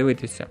давай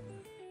дивитися.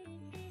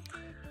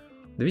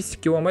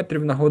 200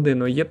 км на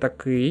годину є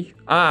такий.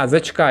 А,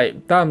 зачекай.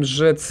 Там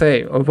же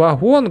цей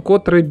вагон,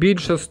 котрий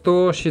більше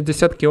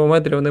 160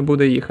 км не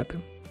буде їхати.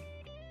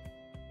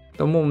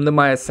 Тому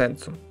немає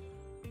сенсу.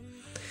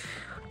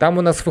 Там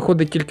у нас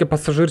виходить тільки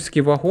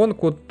пасажирський вагон,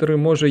 котрий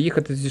може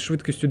їхати зі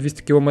швидкістю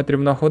 200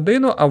 км на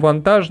годину, а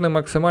вантажна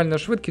максимальна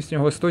швидкість у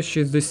нього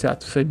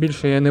 160. Все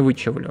більше я не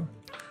вичавлю.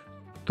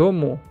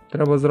 Тому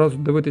треба зразу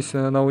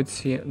дивитися на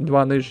оці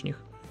два нижніх.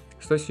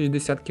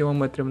 160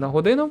 км на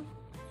годину.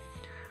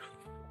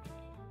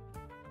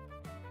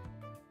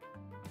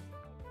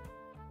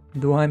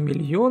 $2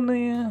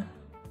 мільйони.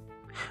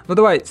 Ну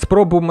давай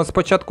спробуємо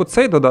спочатку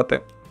цей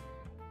додати.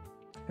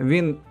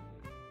 Він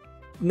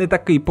не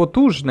такий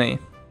потужний.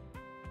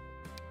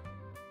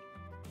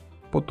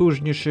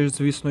 Потужніший,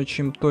 звісно,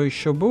 чим той,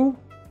 що був.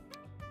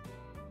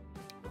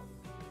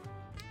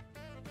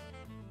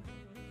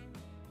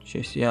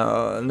 Щось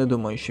я не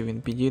думаю, що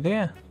він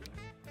підійде.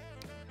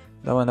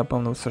 Давай,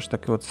 напевно, все ж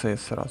таки оцей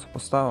зразу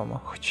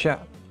поставимо. Хоча...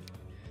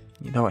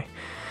 Ні, давай.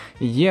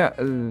 Є...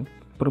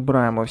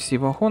 Прибираємо всі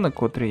вагони,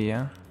 котрі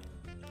є.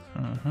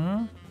 Угу.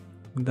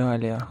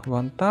 Далі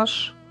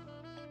вантаж.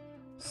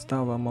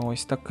 Ставимо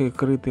ось такий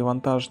критий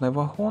вантажний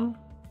вагон.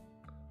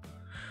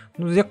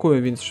 Ну, з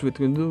якою він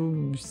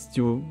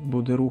швидкістю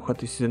буде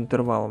рухатись з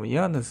інтервалом,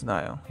 я не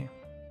знаю.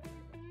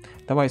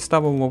 Давай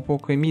ставимо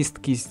поки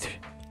місткість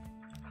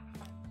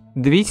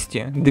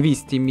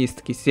 200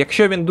 місткість.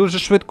 Якщо він дуже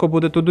швидко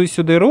буде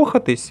туди-сюди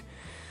рухатись,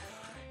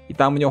 і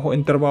там в нього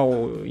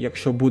інтервал,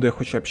 якщо буде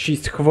хоча б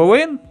 6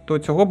 хвилин, то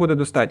цього буде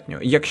достатньо.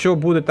 Якщо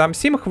буде там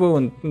 7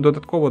 хвилин,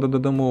 додатково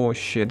додамо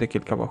ще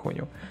декілька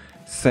вагонів.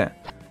 Все.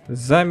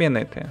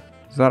 Замінити.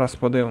 Зараз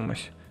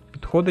подивимось,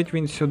 підходить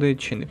він сюди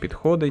чи не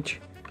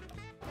підходить.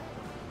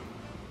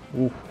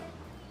 Ух.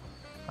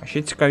 А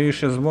ще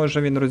цікавіше,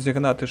 зможе він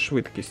розігнати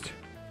швидкість.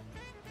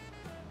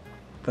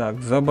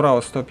 Так,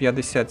 забрав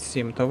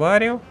 157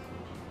 товарів.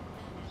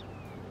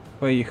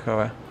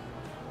 Поїхали.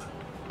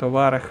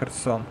 Товари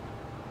Херсон.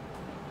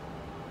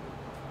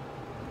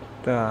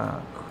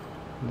 Так,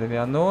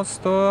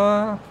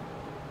 90.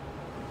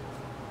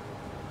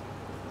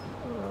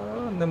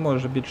 Не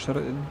може більше.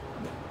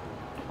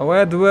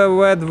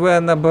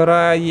 Ледве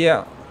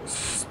набирає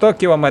 100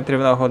 км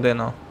на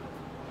годину.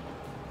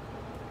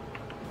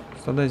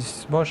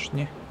 110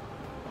 мощні.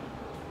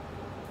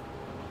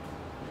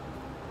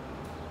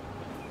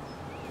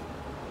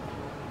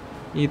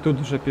 І тут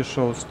вже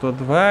пішов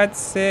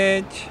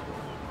 120.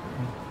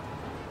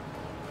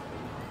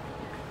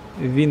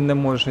 Він не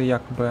може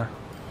якби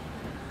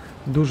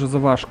дуже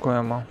заважко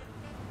йому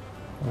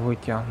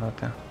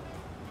витягнути.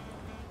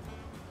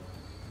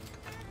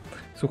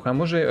 Слухай, а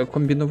може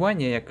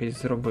комбінування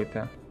якесь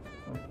зробити?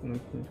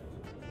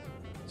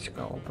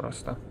 Цікаво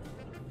просто.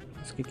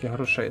 Скільки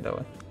грошей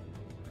дали?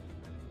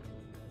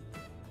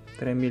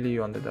 3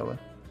 мільйони дали.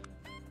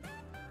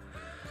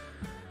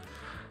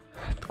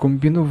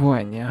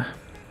 Комбінування.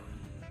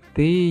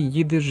 Ти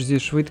їдеш зі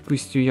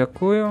швидкістю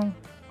якою?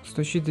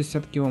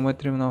 160 км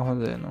на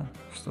годину.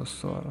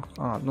 140.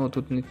 А, ну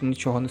тут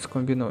нічого не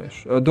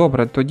скомбінуєш.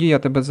 Добре, тоді я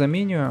тебе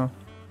замінюю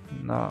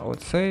на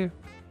оцей.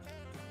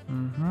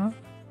 Угу.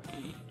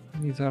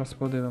 І зараз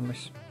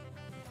подивимось.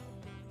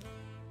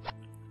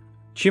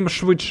 Чим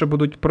швидше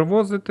будуть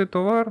привозити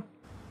товар,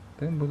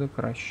 тим буде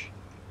краще.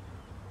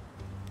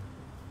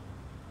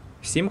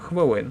 7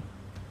 хвилин.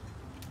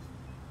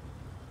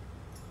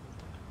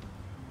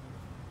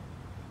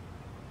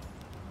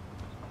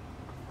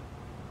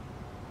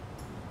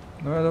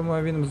 Ну, я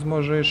думаю, він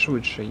зможе і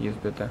швидше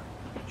їздити,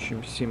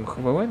 чим 7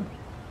 хвилин.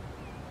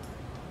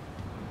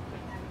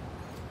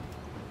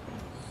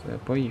 Все,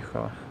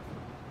 поїхали.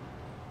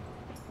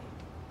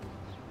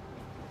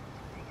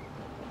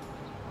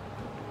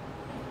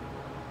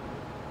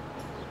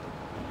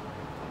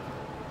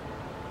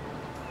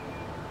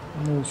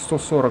 Ну,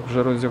 140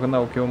 вже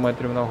розігнав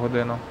кілометрів на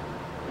годину.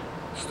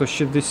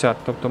 160,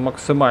 тобто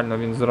максимально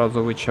він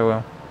зразу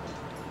вичавив.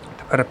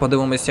 Тепер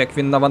подивимося, як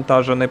він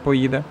навантажений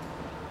поїде.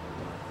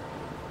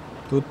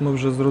 Тут ми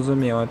вже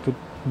зрозуміли, тут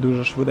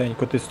дуже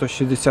швиденько ти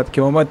 160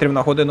 км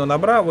на годину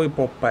набрав і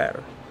попер.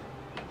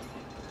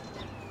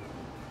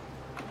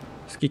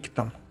 Скільки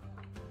там?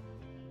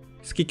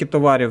 Скільки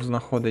товарів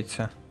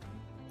знаходиться?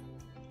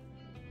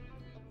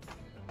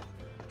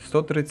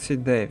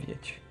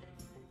 139.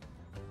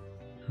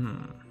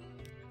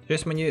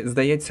 Щось мені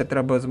здається,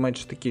 треба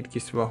зменшити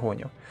кількість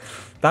вагонів.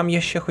 Там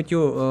я ще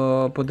хотів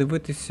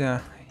подивитися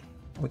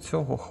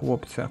оцього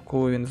хлопця,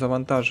 коли він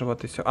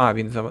завантажуватися. А,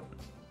 він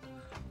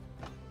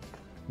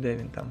Де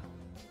він там?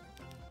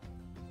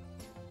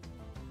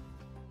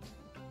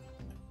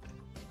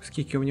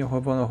 Скільки в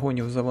нього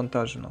вагонів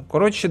завантажено?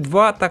 Коротше,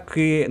 2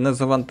 таки не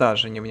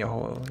завантажені в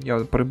нього. Я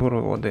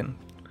приберу 1.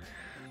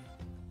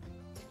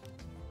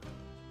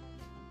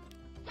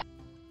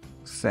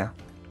 Все.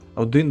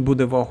 1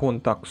 буде вагон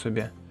так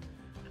собі.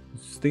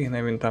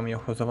 Встигне він там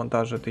його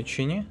завантажити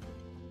чи ні?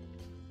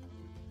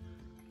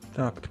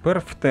 Так, тепер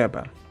в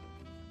тебе.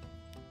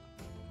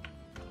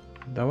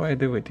 Давай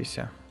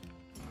дивитися.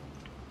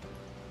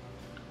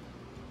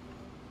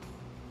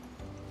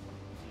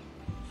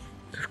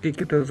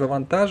 Скільки ти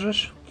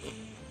завантажиш?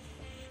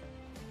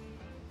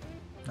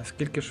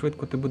 Наскільки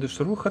швидко ти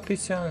будеш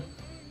рухатися?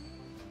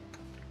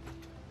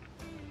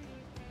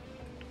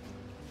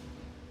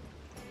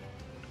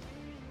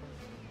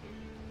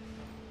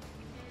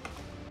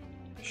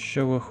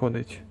 Що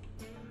виходить?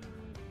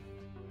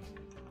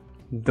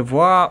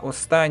 2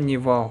 останні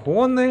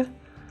вагони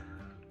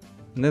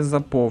не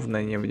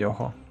заповнені в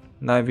нього.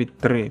 Навіть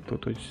 3.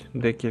 Тут ось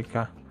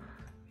декілька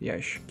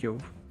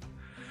ящиків.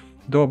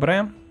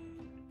 Добре.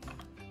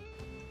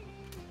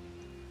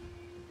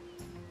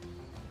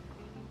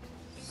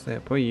 Все,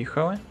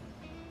 поїхали.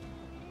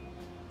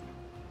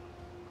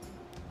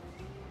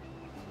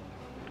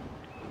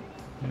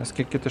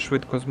 Наскільки ти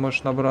швидко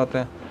зможеш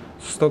набрати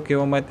 100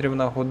 км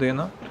на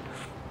годину?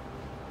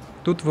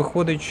 Тут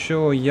виходить,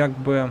 що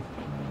якби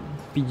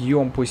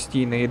підйом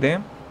постійний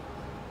йде.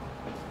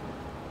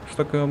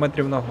 100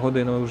 км на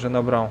годину вже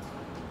набрав.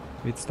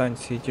 Від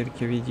станції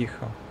тільки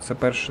від'їхав. Це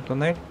перший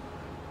тунель.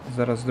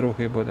 Зараз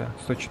другий буде.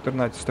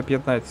 114,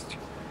 115.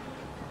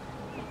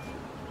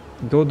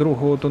 До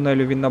другого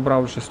тунелю він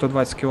набрав вже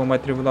 120 км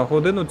на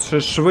годину.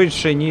 Це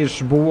швидше,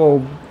 ніж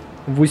було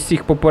в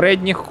усіх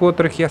попередніх,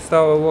 котрих я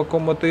ставив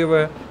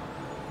локомотиви.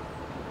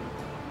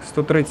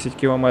 130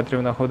 км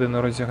на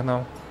годину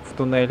розігнав в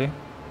тунелі.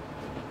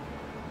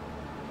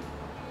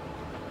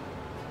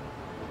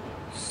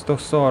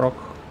 140.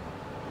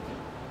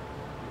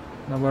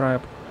 Набирає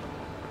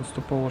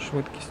поступову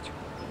швидкість.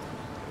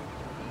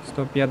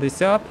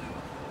 150.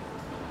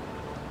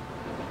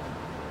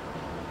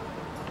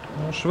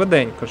 Ну,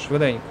 швиденько,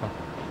 швиденько.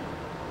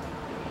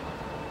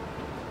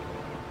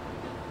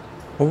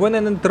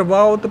 Повинен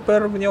інтервал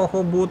тепер в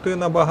нього бути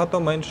набагато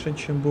менше,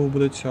 ніж був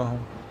до цього.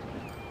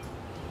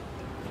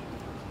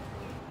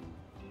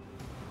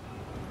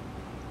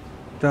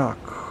 Так.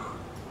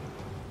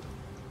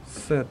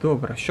 Все,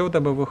 добре. Що в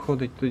тебе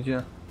виходить тоді?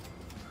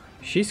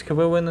 6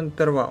 хвилин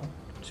інтервал.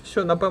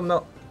 Все,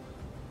 напевно,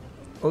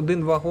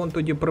 один вагон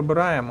тоді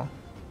прибираємо.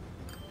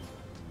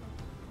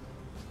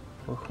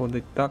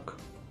 Виходить так.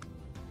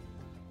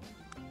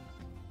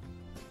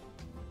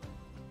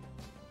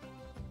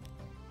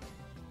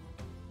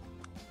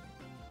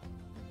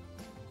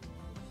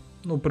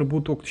 Ну,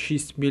 прибуток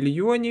 6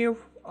 мільйонів,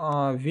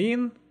 а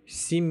він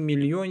 7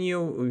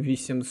 мільйонів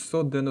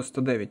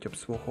 899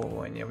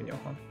 обслуговування в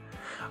нього.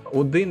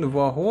 Один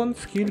вагон,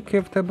 скільки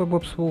в тебе в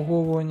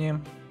обслуговуванні?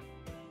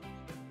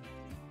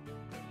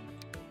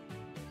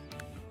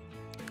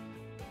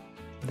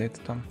 Де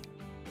це там?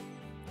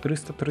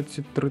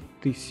 333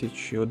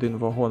 тисячі. Один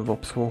вагон в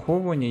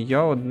обслуговуванні.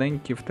 Я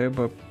одненький в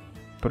тебе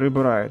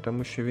прибираю,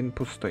 тому що він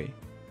пустий.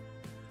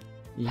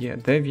 Є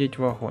 9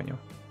 вагонів.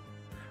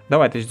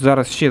 Давайте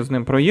зараз ще з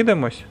ним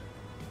проїдемось.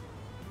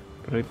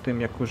 Перед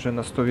тим, як уже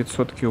на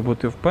 100%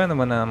 бути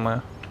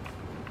впевненими.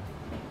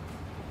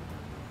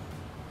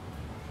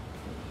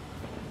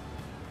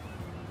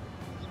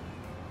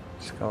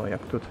 Цікаво, як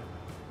тут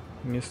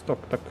місток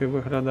таки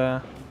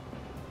виглядає. –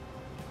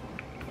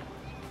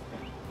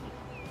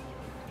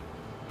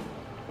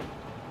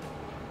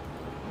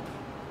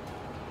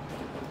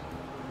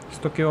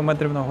 100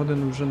 км на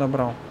годину вже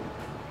набрав.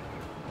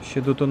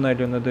 Ще до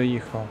тунелю не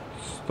доїхав.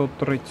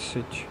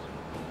 130.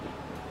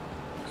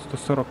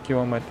 140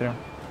 кілометрів.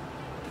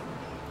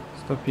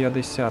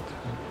 150.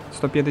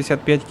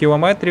 155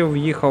 кілометрів,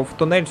 в'їхав в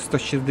тунель,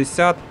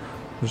 160,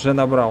 вже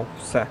набрав,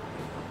 все.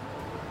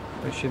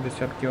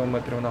 160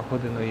 кілометрів на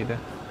годину їде.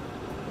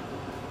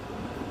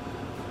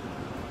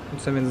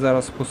 Це він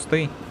зараз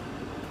пустий.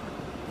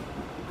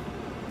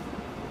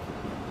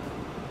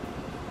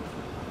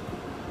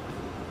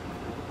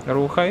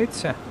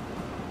 Рухається.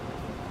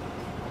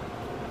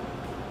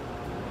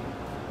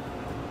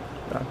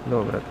 Так,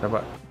 добре,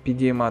 треба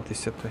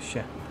підійматися то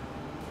ще.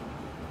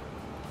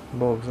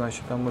 Бог,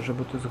 значить, там може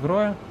бути з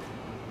грою.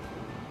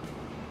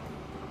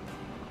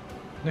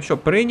 Ну що,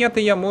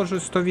 прийняти я можу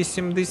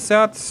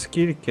 180,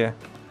 скільки?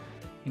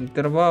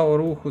 Інтервал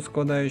руху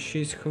складає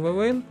 6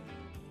 хвилин.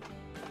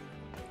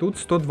 Тут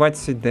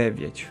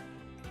 129.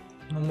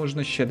 Ну,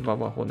 можна ще 2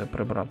 вагони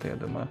прибрати, я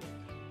думаю.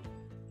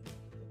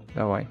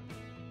 Давай.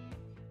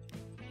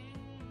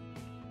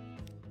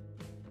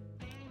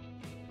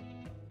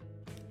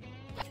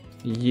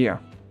 Є.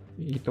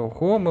 І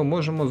того ми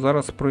можемо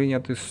зараз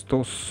прийняти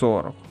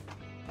 140.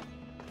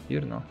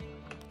 Вірно?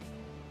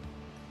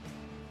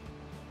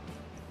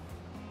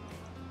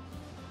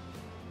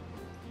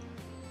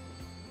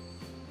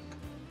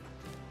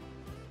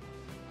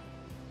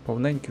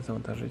 Повненький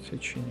завантажується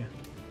чи ні?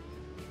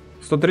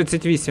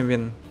 138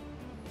 він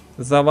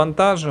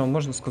завантажив,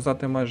 можна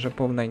сказати, майже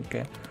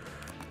повненький.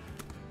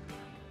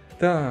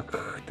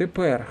 Так,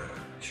 тепер,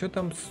 що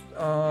там,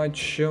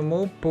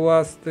 чому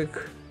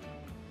пластик?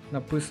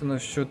 Написано,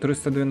 що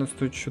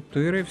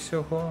 394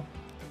 всього.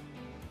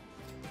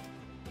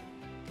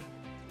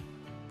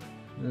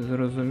 Не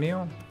зрозумів.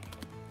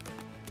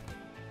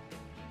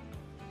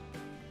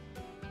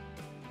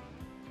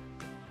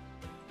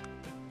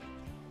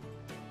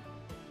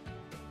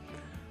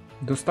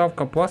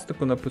 Доставка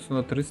пластику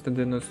написано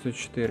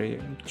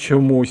 394.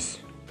 Чомусь.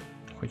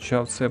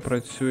 Хоча все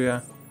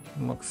працює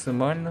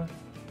максимально.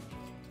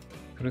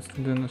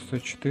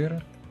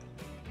 394.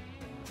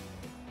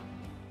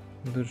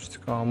 Дуже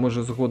цікаво.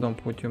 Може згодом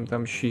потім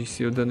там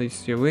 6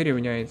 одиниць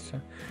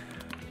вирівняється.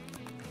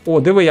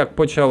 О, диви, як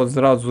почав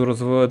зразу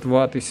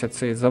розвиватися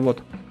цей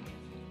завод.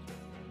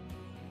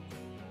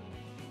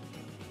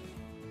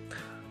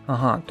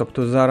 Ага,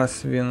 тобто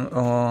зараз він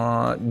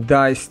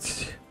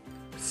дасть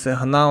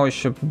сигнал,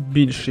 щоб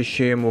більше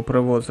ще йому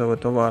привозили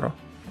товару.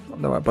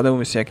 Давай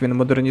подивимося, як він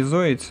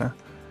модернізується.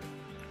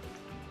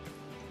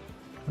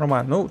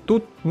 Роман, ну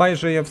тут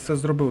майже я все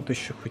зробив, те,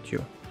 що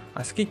хотів.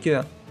 А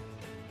скільки?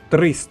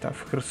 300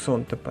 в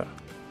Херсон тепер.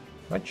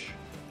 Бачиш?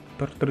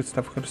 Тепер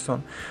 300 в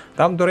Херсон.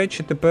 Там, до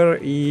речі, тепер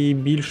і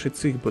більше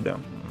цих буде.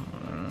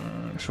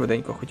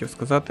 Швиденько хотів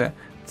сказати.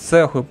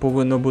 Цегли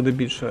повинно буде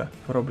більше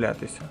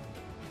вироблятися.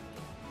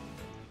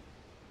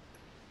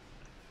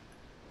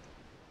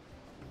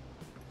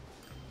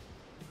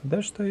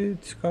 Де ж той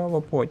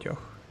цікаво потяг?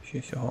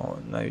 Ще цього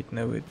навіть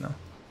не видно.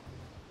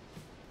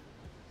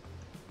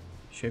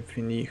 Щоб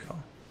він їхав.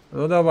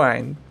 Ну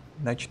давай,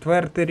 на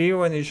 4-й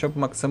рівень, і щоб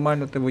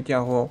максимально ти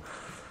витягував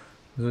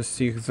з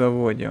усіх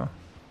заводів.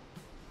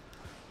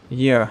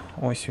 Є,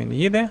 ось він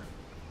їде.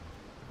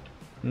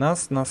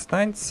 Нас на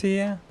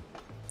станції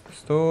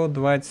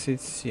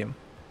 127.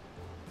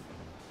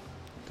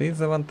 Ти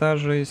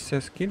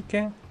завантажуєшся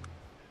скільки? –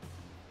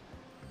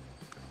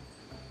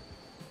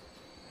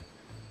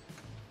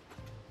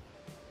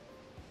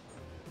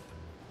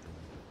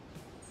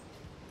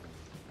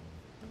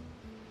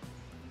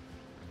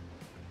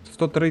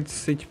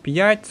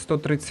 135,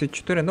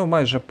 134, ну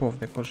майже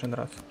повний кожен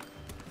раз.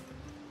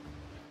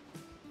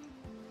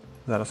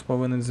 Зараз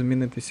повинен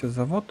змінитися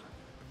завод.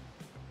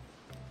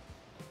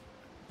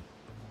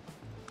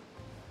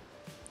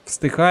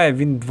 Встигає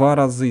він 2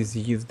 рази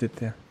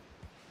з'їздити.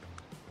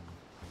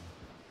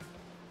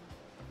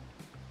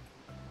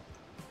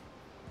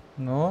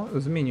 Ну,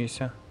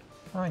 змінюйся.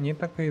 А, ні,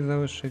 такий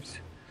залишився.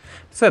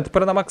 Все,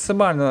 тепер на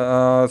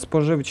максимально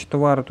споживчі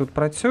товари тут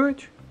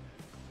працюють.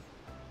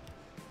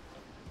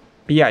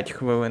 5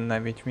 хвилин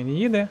навіть він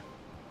їде.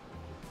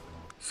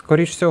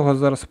 Скоріш всього,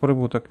 зараз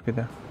прибуток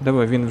піде.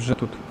 Диви, він вже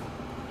тут.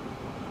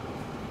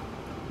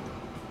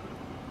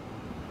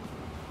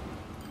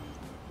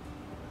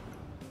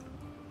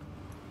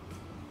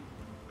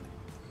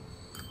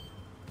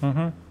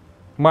 Угу.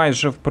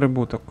 Майже в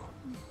прибуток.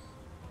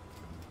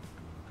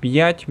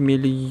 5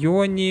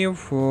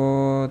 мільйонів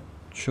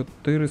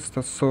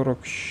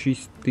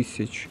 446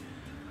 тисяч.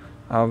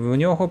 А в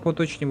нього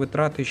поточні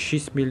витрати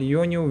 6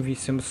 мільйонів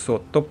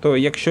 800. Тобто,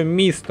 якщо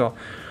місто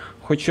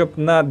хоча б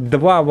на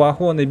 2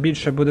 вагони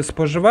більше буде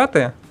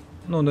споживати,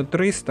 ну не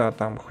 300, а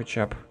там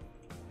хоча б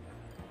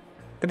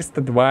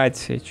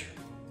 320,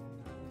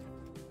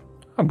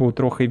 або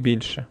трохи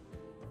більше,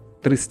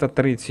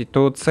 330,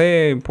 то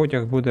цей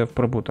потяг буде в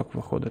прибуток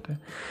виходити.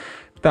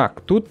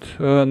 Так, тут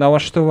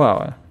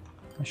налаштували.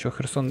 А що,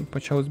 Херсон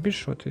почав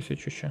збільшуватися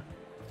чи що?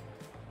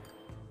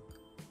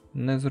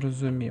 Не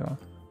зрозуміло.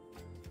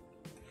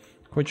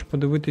 Хочу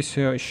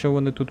подивитися, що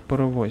вони тут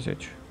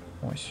перевозять.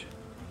 Ось.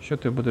 Що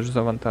ти будеш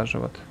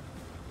завантажувати?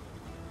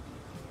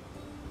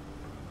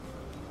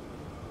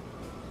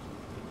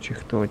 Чи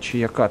хто, чи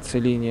яка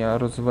це лінія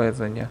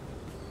розвезення?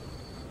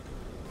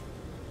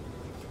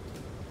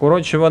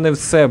 Коротше, вони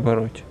все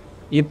беруть.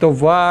 І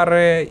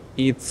товари,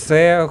 і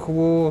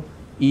цеглу,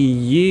 і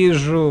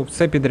їжу,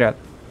 все підряд.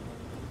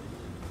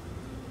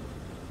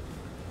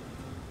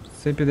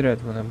 Все підряд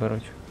вони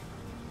беруть.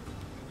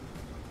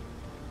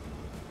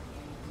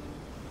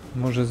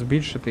 Може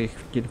збільшити їх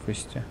в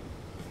кількості.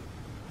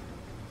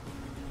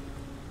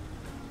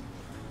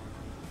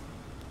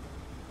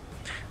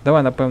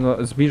 Давай,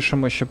 напевно,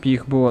 збільшимо, щоб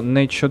їх було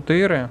не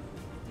 4.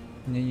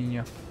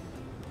 Ні-ні-ні.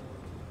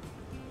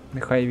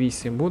 Нехай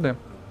 8 буде.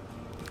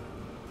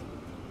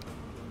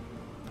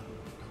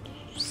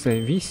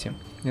 Все, 8.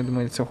 Я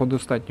думаю, цього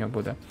достатньо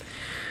буде.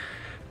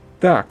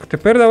 Так,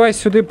 тепер давай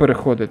сюди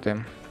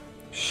переходити.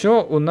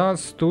 Що у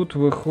нас тут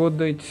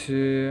виходить?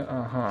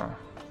 Ага.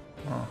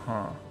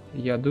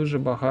 Я дуже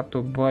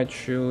багато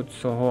бачу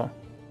цього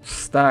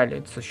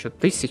сталі. Це що,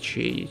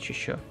 1000 її, чи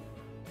що?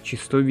 Чи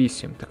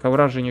 108? Таке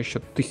враження, що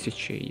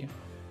 1000 її.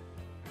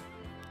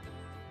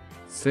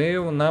 Це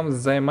у нас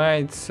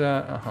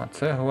займається... Ага,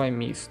 цегла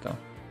місто.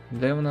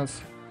 Де у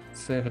нас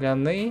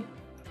цегляний?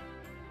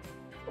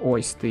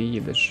 Ось ти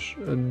їдеш.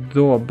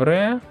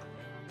 Добре.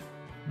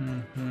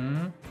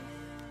 Угу.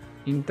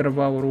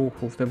 Інтервал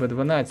руху в тебе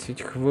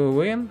 12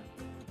 хвилин.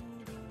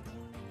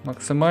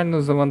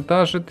 Максимально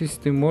завантажитись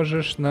ти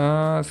можеш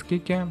на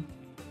скільки?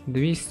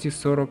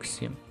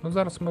 247. Ну,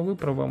 зараз ми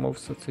виправимо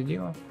все це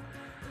діло.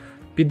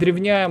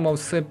 Підрівняємо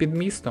все під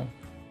містом.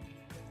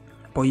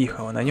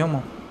 Поїхали на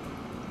ньому.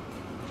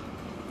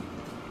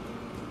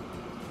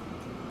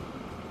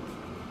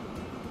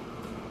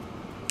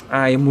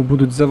 А, йому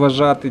будуть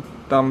заважати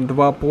там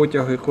 2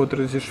 потяги,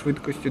 котрі зі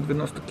швидкістю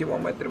 90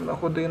 км на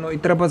годину. І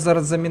треба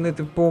зараз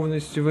замінити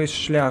повністю весь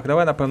шлях.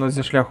 Давай, напевно,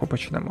 зі шляху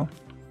почнемо.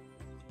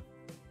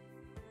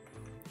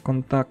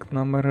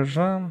 Контактна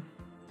мережа.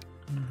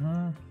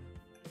 Угу.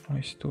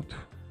 Ось тут.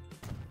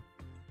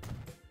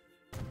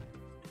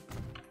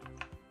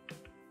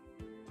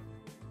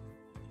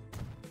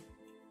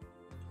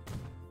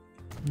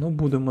 Ну,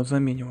 будемо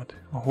замінювати.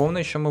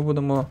 Головне, що ми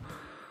будемо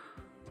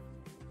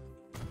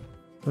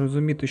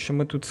розуміти, що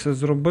ми тут все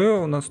зробили.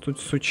 У нас тут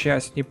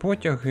сучасні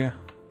потяги.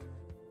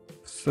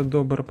 Все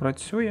добре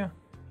працює.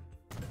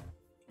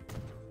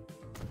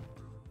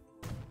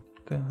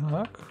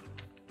 Так.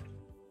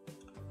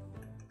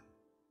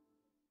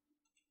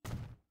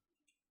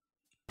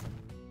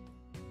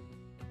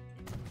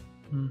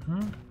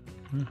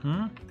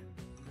 Угу.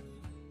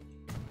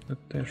 Тут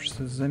теж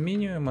все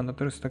замінюємо на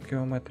 300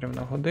 км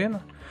на годину.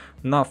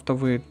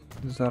 Нафтовий,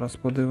 зараз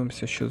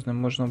подивимося, що з ним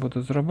можна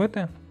буде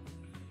зробити.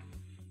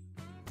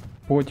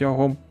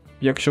 Потягом,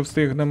 якщо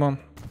встигнемо.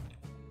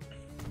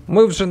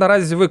 Ми вже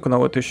наразі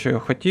виконали те, що я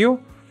хотів.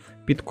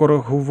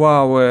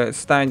 Підкоригували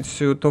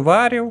станцію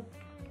товарів.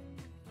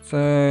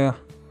 Це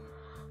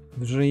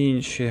вже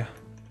інші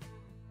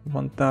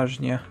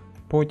вантажні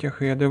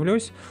потяги, я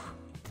дивлюсь.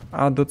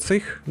 А до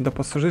цих, до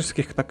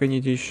пасажирських так і не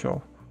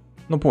дійшов.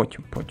 Ну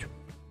потім.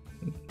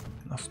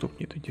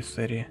 Наступні тоді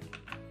серії.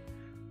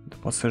 До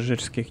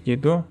пасажирських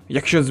дійду.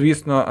 Якщо,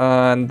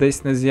 звісно,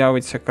 десь не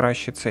з'явиться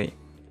краще цей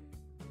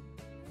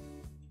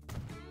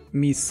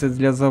місце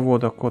для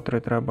заводу, котре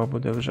треба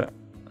буде вже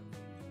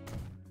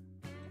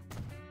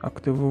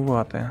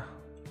активувати.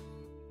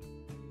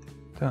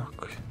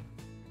 Так.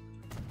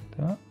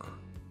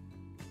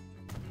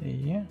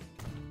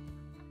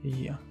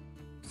 Є.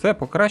 Все,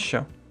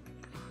 покраще.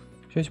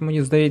 Щось,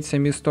 мені здається,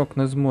 місток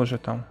не зможе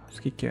там.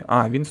 Скільки?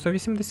 Він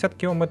 180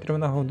 км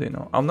на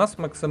годину. А в нас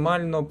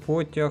максимально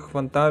потяг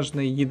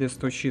вантажний їде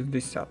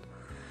 160.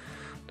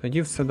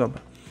 Тоді все добре.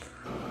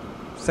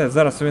 Все,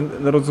 зараз він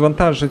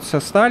розвантажиться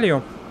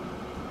сталью.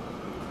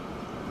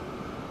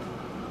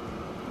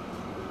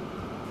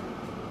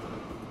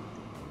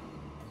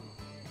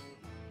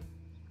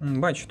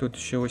 Бачу, тут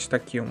ще ось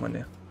такі у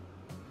мене.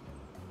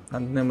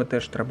 Над ними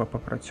теж треба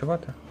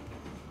попрацювати.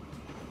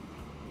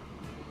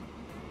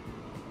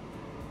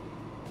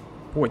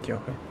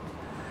 Потяги.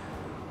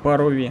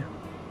 Парові.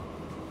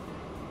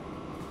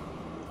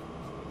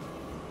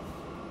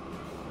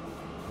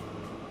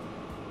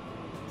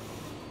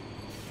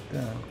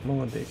 Так,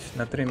 молодець.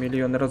 На 3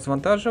 мільйони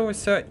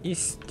розвантажився і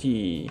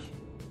стій.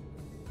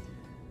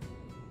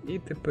 І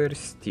тепер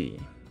стій.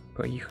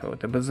 Поїхали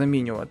тебе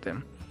замінювати.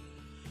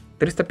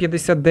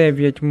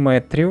 359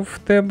 метрів в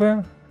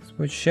тебе.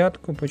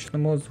 Спочатку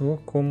почнемо з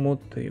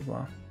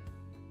локомотива.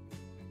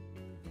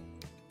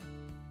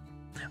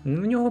 В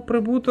нього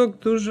прибуток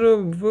дуже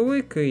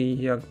великий,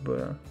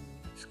 якби.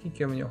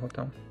 Скільки в нього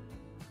там?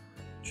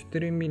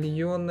 4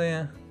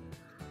 мільйони.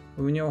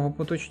 В нього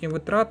поточні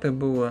витрати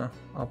були,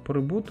 а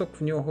прибуток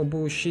в нього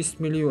був 6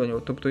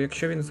 мільйонів. Тобто,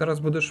 якщо він зараз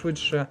буде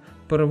швидше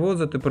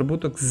перевозити,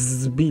 прибуток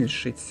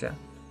збільшиться.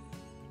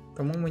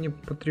 Тому мені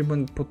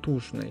потрібен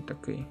потужний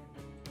такий.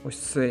 Ось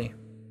цей.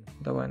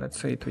 Давай на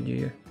цей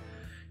тоді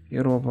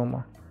і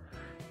робимо.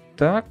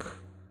 Так.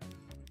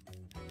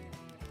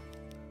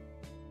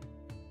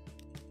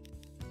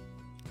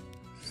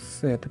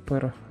 Все,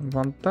 тепер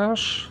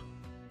вантаж.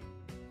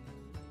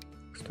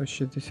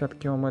 160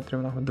 км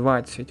на годину.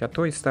 20. А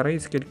той старий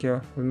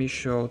скільки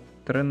вміщував?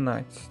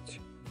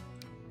 13.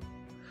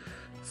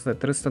 Все,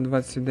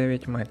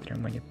 329 метрів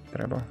мені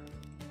треба.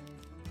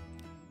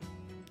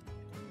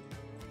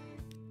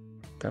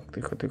 Так,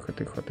 тихо.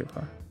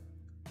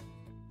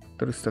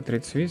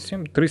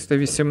 338,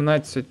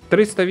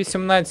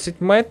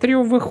 318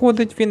 метрів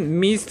виходить він,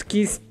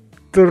 місткість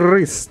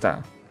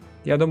 300.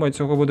 Я думаю,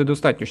 цього буде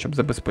достатньо, щоб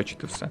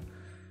забезпечити все.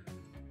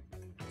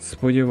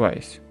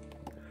 Сподіваюсь.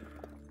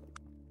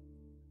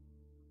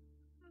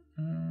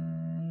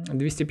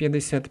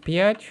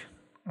 255.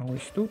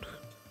 Ось тут.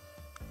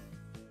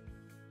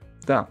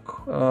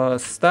 Так,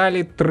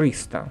 сталі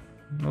 300.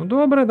 Ну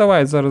добре,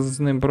 давай зараз з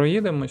ним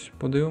проїдемось,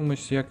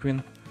 подивимось, як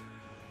він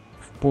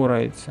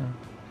впорається.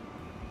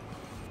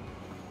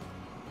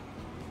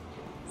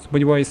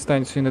 Сподіваюсь,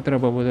 станцію не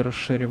треба буде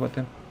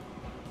розширювати.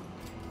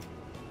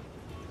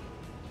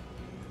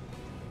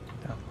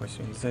 Так, ось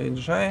він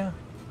заїжджає.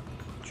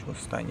 Чи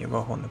останні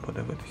вагони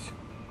подивитися.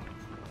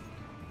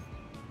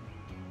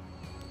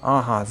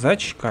 Ага,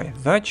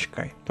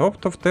 зачекай.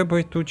 Тобто в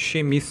тебе тут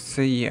ще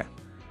місце є.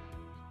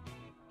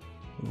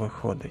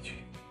 Виходить.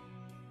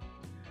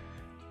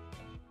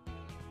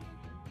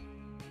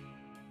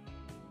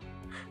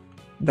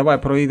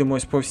 Давай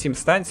проїдемось по всім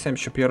станціям,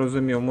 щоб я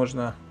розумів,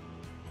 можна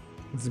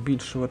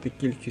збільшувати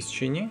кількість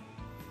чи ні.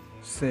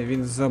 Все,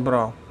 він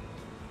забрав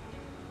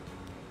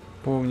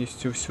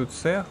повністю всю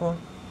цеглу.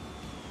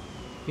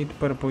 І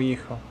тепер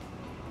поїхав.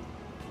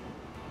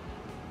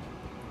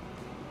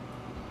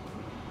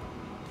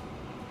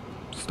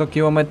 — 100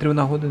 км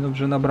на годину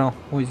вже набрав.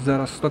 Ось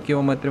зараз 100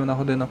 км на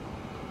годину.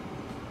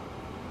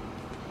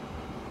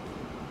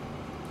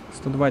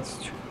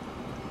 120.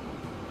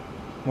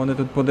 Вони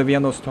тут по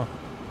 90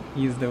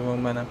 їздили у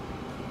мене.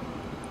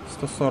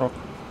 140.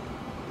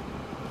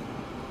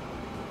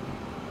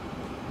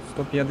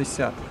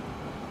 150.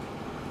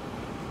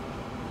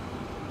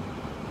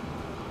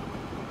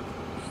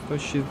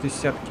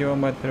 160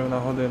 км на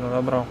годину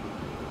набрав.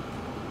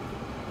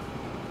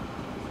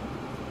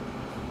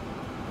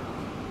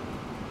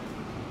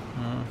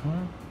 Угу.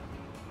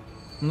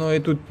 Ну і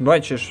тут,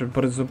 бачиш,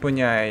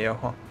 призупиняє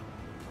його.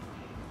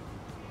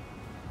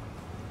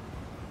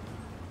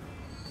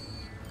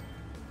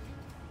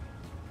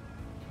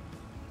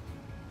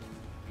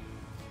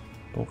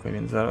 Поки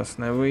він зараз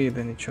не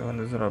вийде, нічого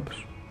не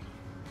зробиш.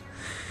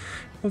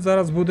 Ну,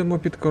 зараз будемо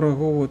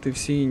підкориговувати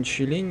всі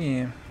інші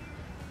лінії,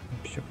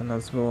 щоб у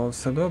нас було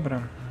все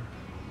добре.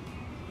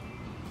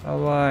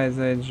 Давай,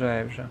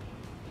 заїжджай вже.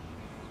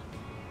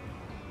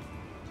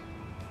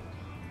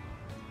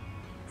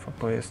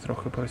 ФПС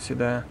трохи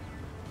просідає.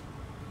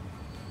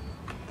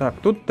 Так,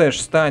 тут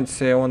теж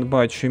станція, вон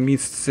бачу,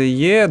 місце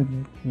є.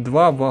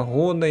 2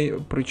 вагони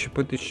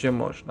причепити ще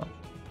можна.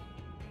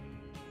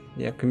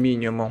 Як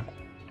мінімум.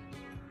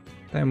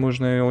 Та й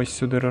можна і ось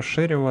сюди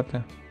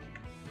розширювати.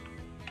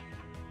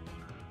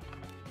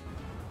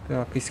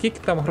 Так, і скільки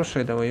там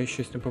грошей дали? Я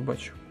щось не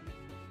побачив.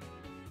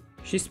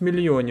 6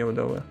 мільйонів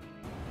дали.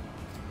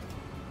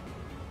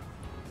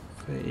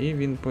 Все, і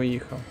він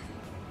поїхав.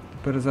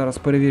 Тепер зараз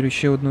перевірю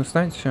ще одну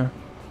станцію.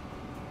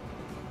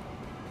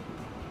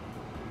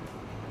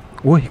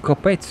 Ой,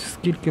 капець,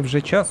 скільки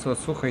вже часу,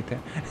 слухайте.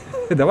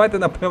 Давайте,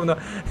 напевно,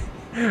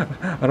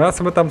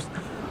 раз ми там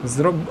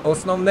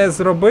основне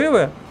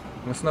зробили.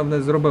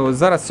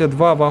 Зараз я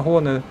 2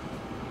 вагони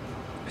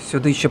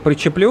сюди ще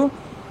причеплю.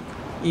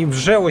 І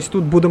вже ось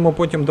тут будемо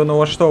потім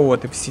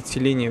доналаштовувати всі ці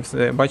лінії.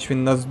 Все, бач,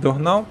 він нас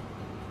догнав.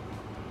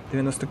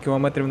 90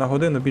 км на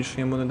годину, більше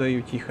йому не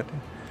дають їхати.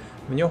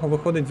 В нього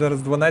виходить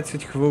зараз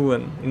 12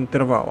 хвилин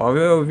інтервал,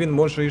 але він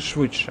може і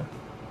швидше.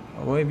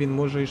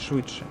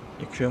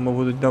 Якщо йому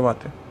будуть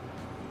давати.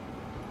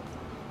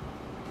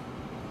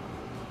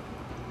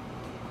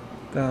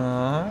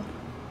 Так.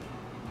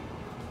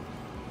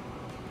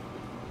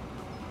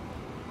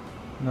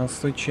 На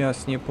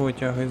сучасні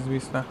потяги,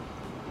 звісно.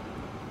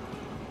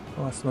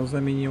 Класно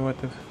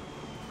замінювати.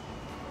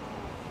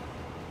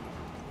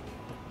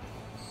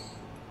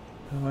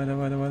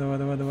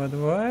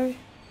 Давай.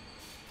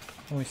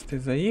 Ось ти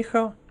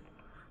заїхав.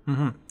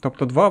 Угу.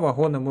 Тобто 2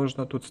 вагони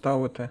можна тут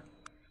ставити.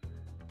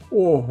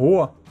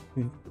 Ого!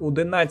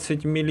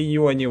 11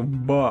 мільйонів,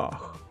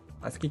 бах!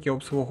 А скільки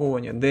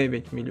обслуговування?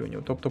 9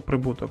 мільйонів. Тобто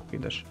прибуток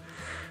підеш.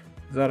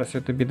 Зараз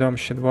я тобі дам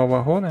ще 2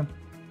 вагони.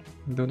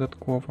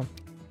 Додатково.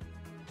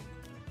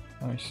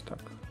 Ось так.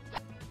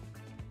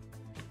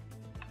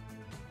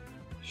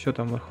 Що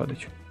там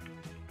виходить?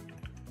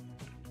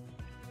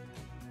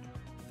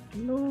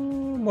 Ну,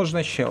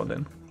 можна ще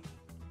один.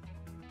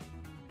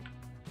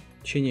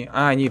 Чи ні?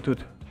 А, ні, тут.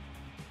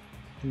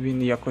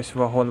 Він якось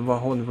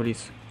вагон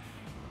вліз.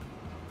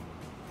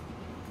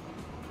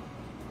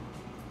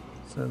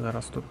 Це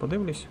зараз тут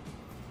подивлюсь.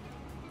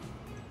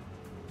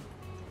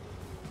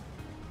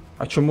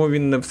 А чому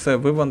він не все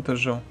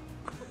вивантажив?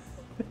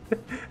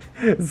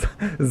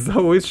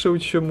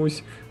 Залишив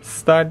чомусь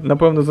сталь.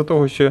 Напевно, за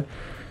того, що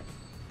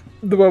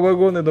 2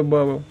 вагони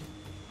додав.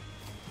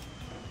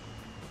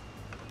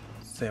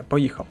 Все,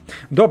 поїхав.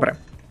 Добре.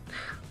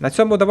 На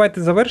цьому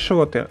давайте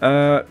завершувати.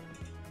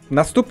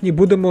 Наступні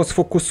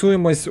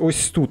сфокусуємось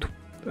ось тут.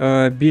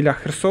 Біля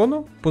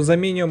Херсону.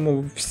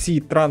 Позамінюємо всі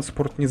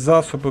транспортні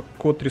засоби,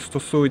 котрі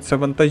стосуються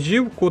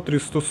вантажів, котрі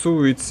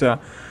стосуються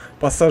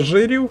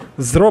пасажирів.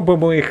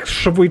 Зробимо їх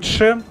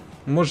швидше.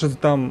 Може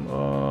там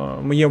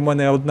є в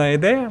мене одна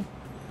ідея.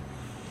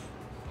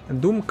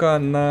 Думка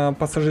на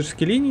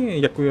пасажирській лінії,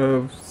 яку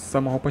я з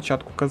самого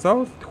початку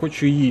казав.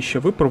 Хочу її ще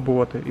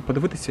випробувати і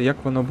подивитися, як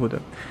воно буде.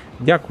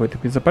 Дякую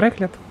тобі за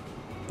перегляд.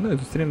 Ну і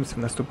зустрінемося в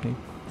наступній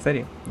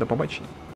серії. До побачення.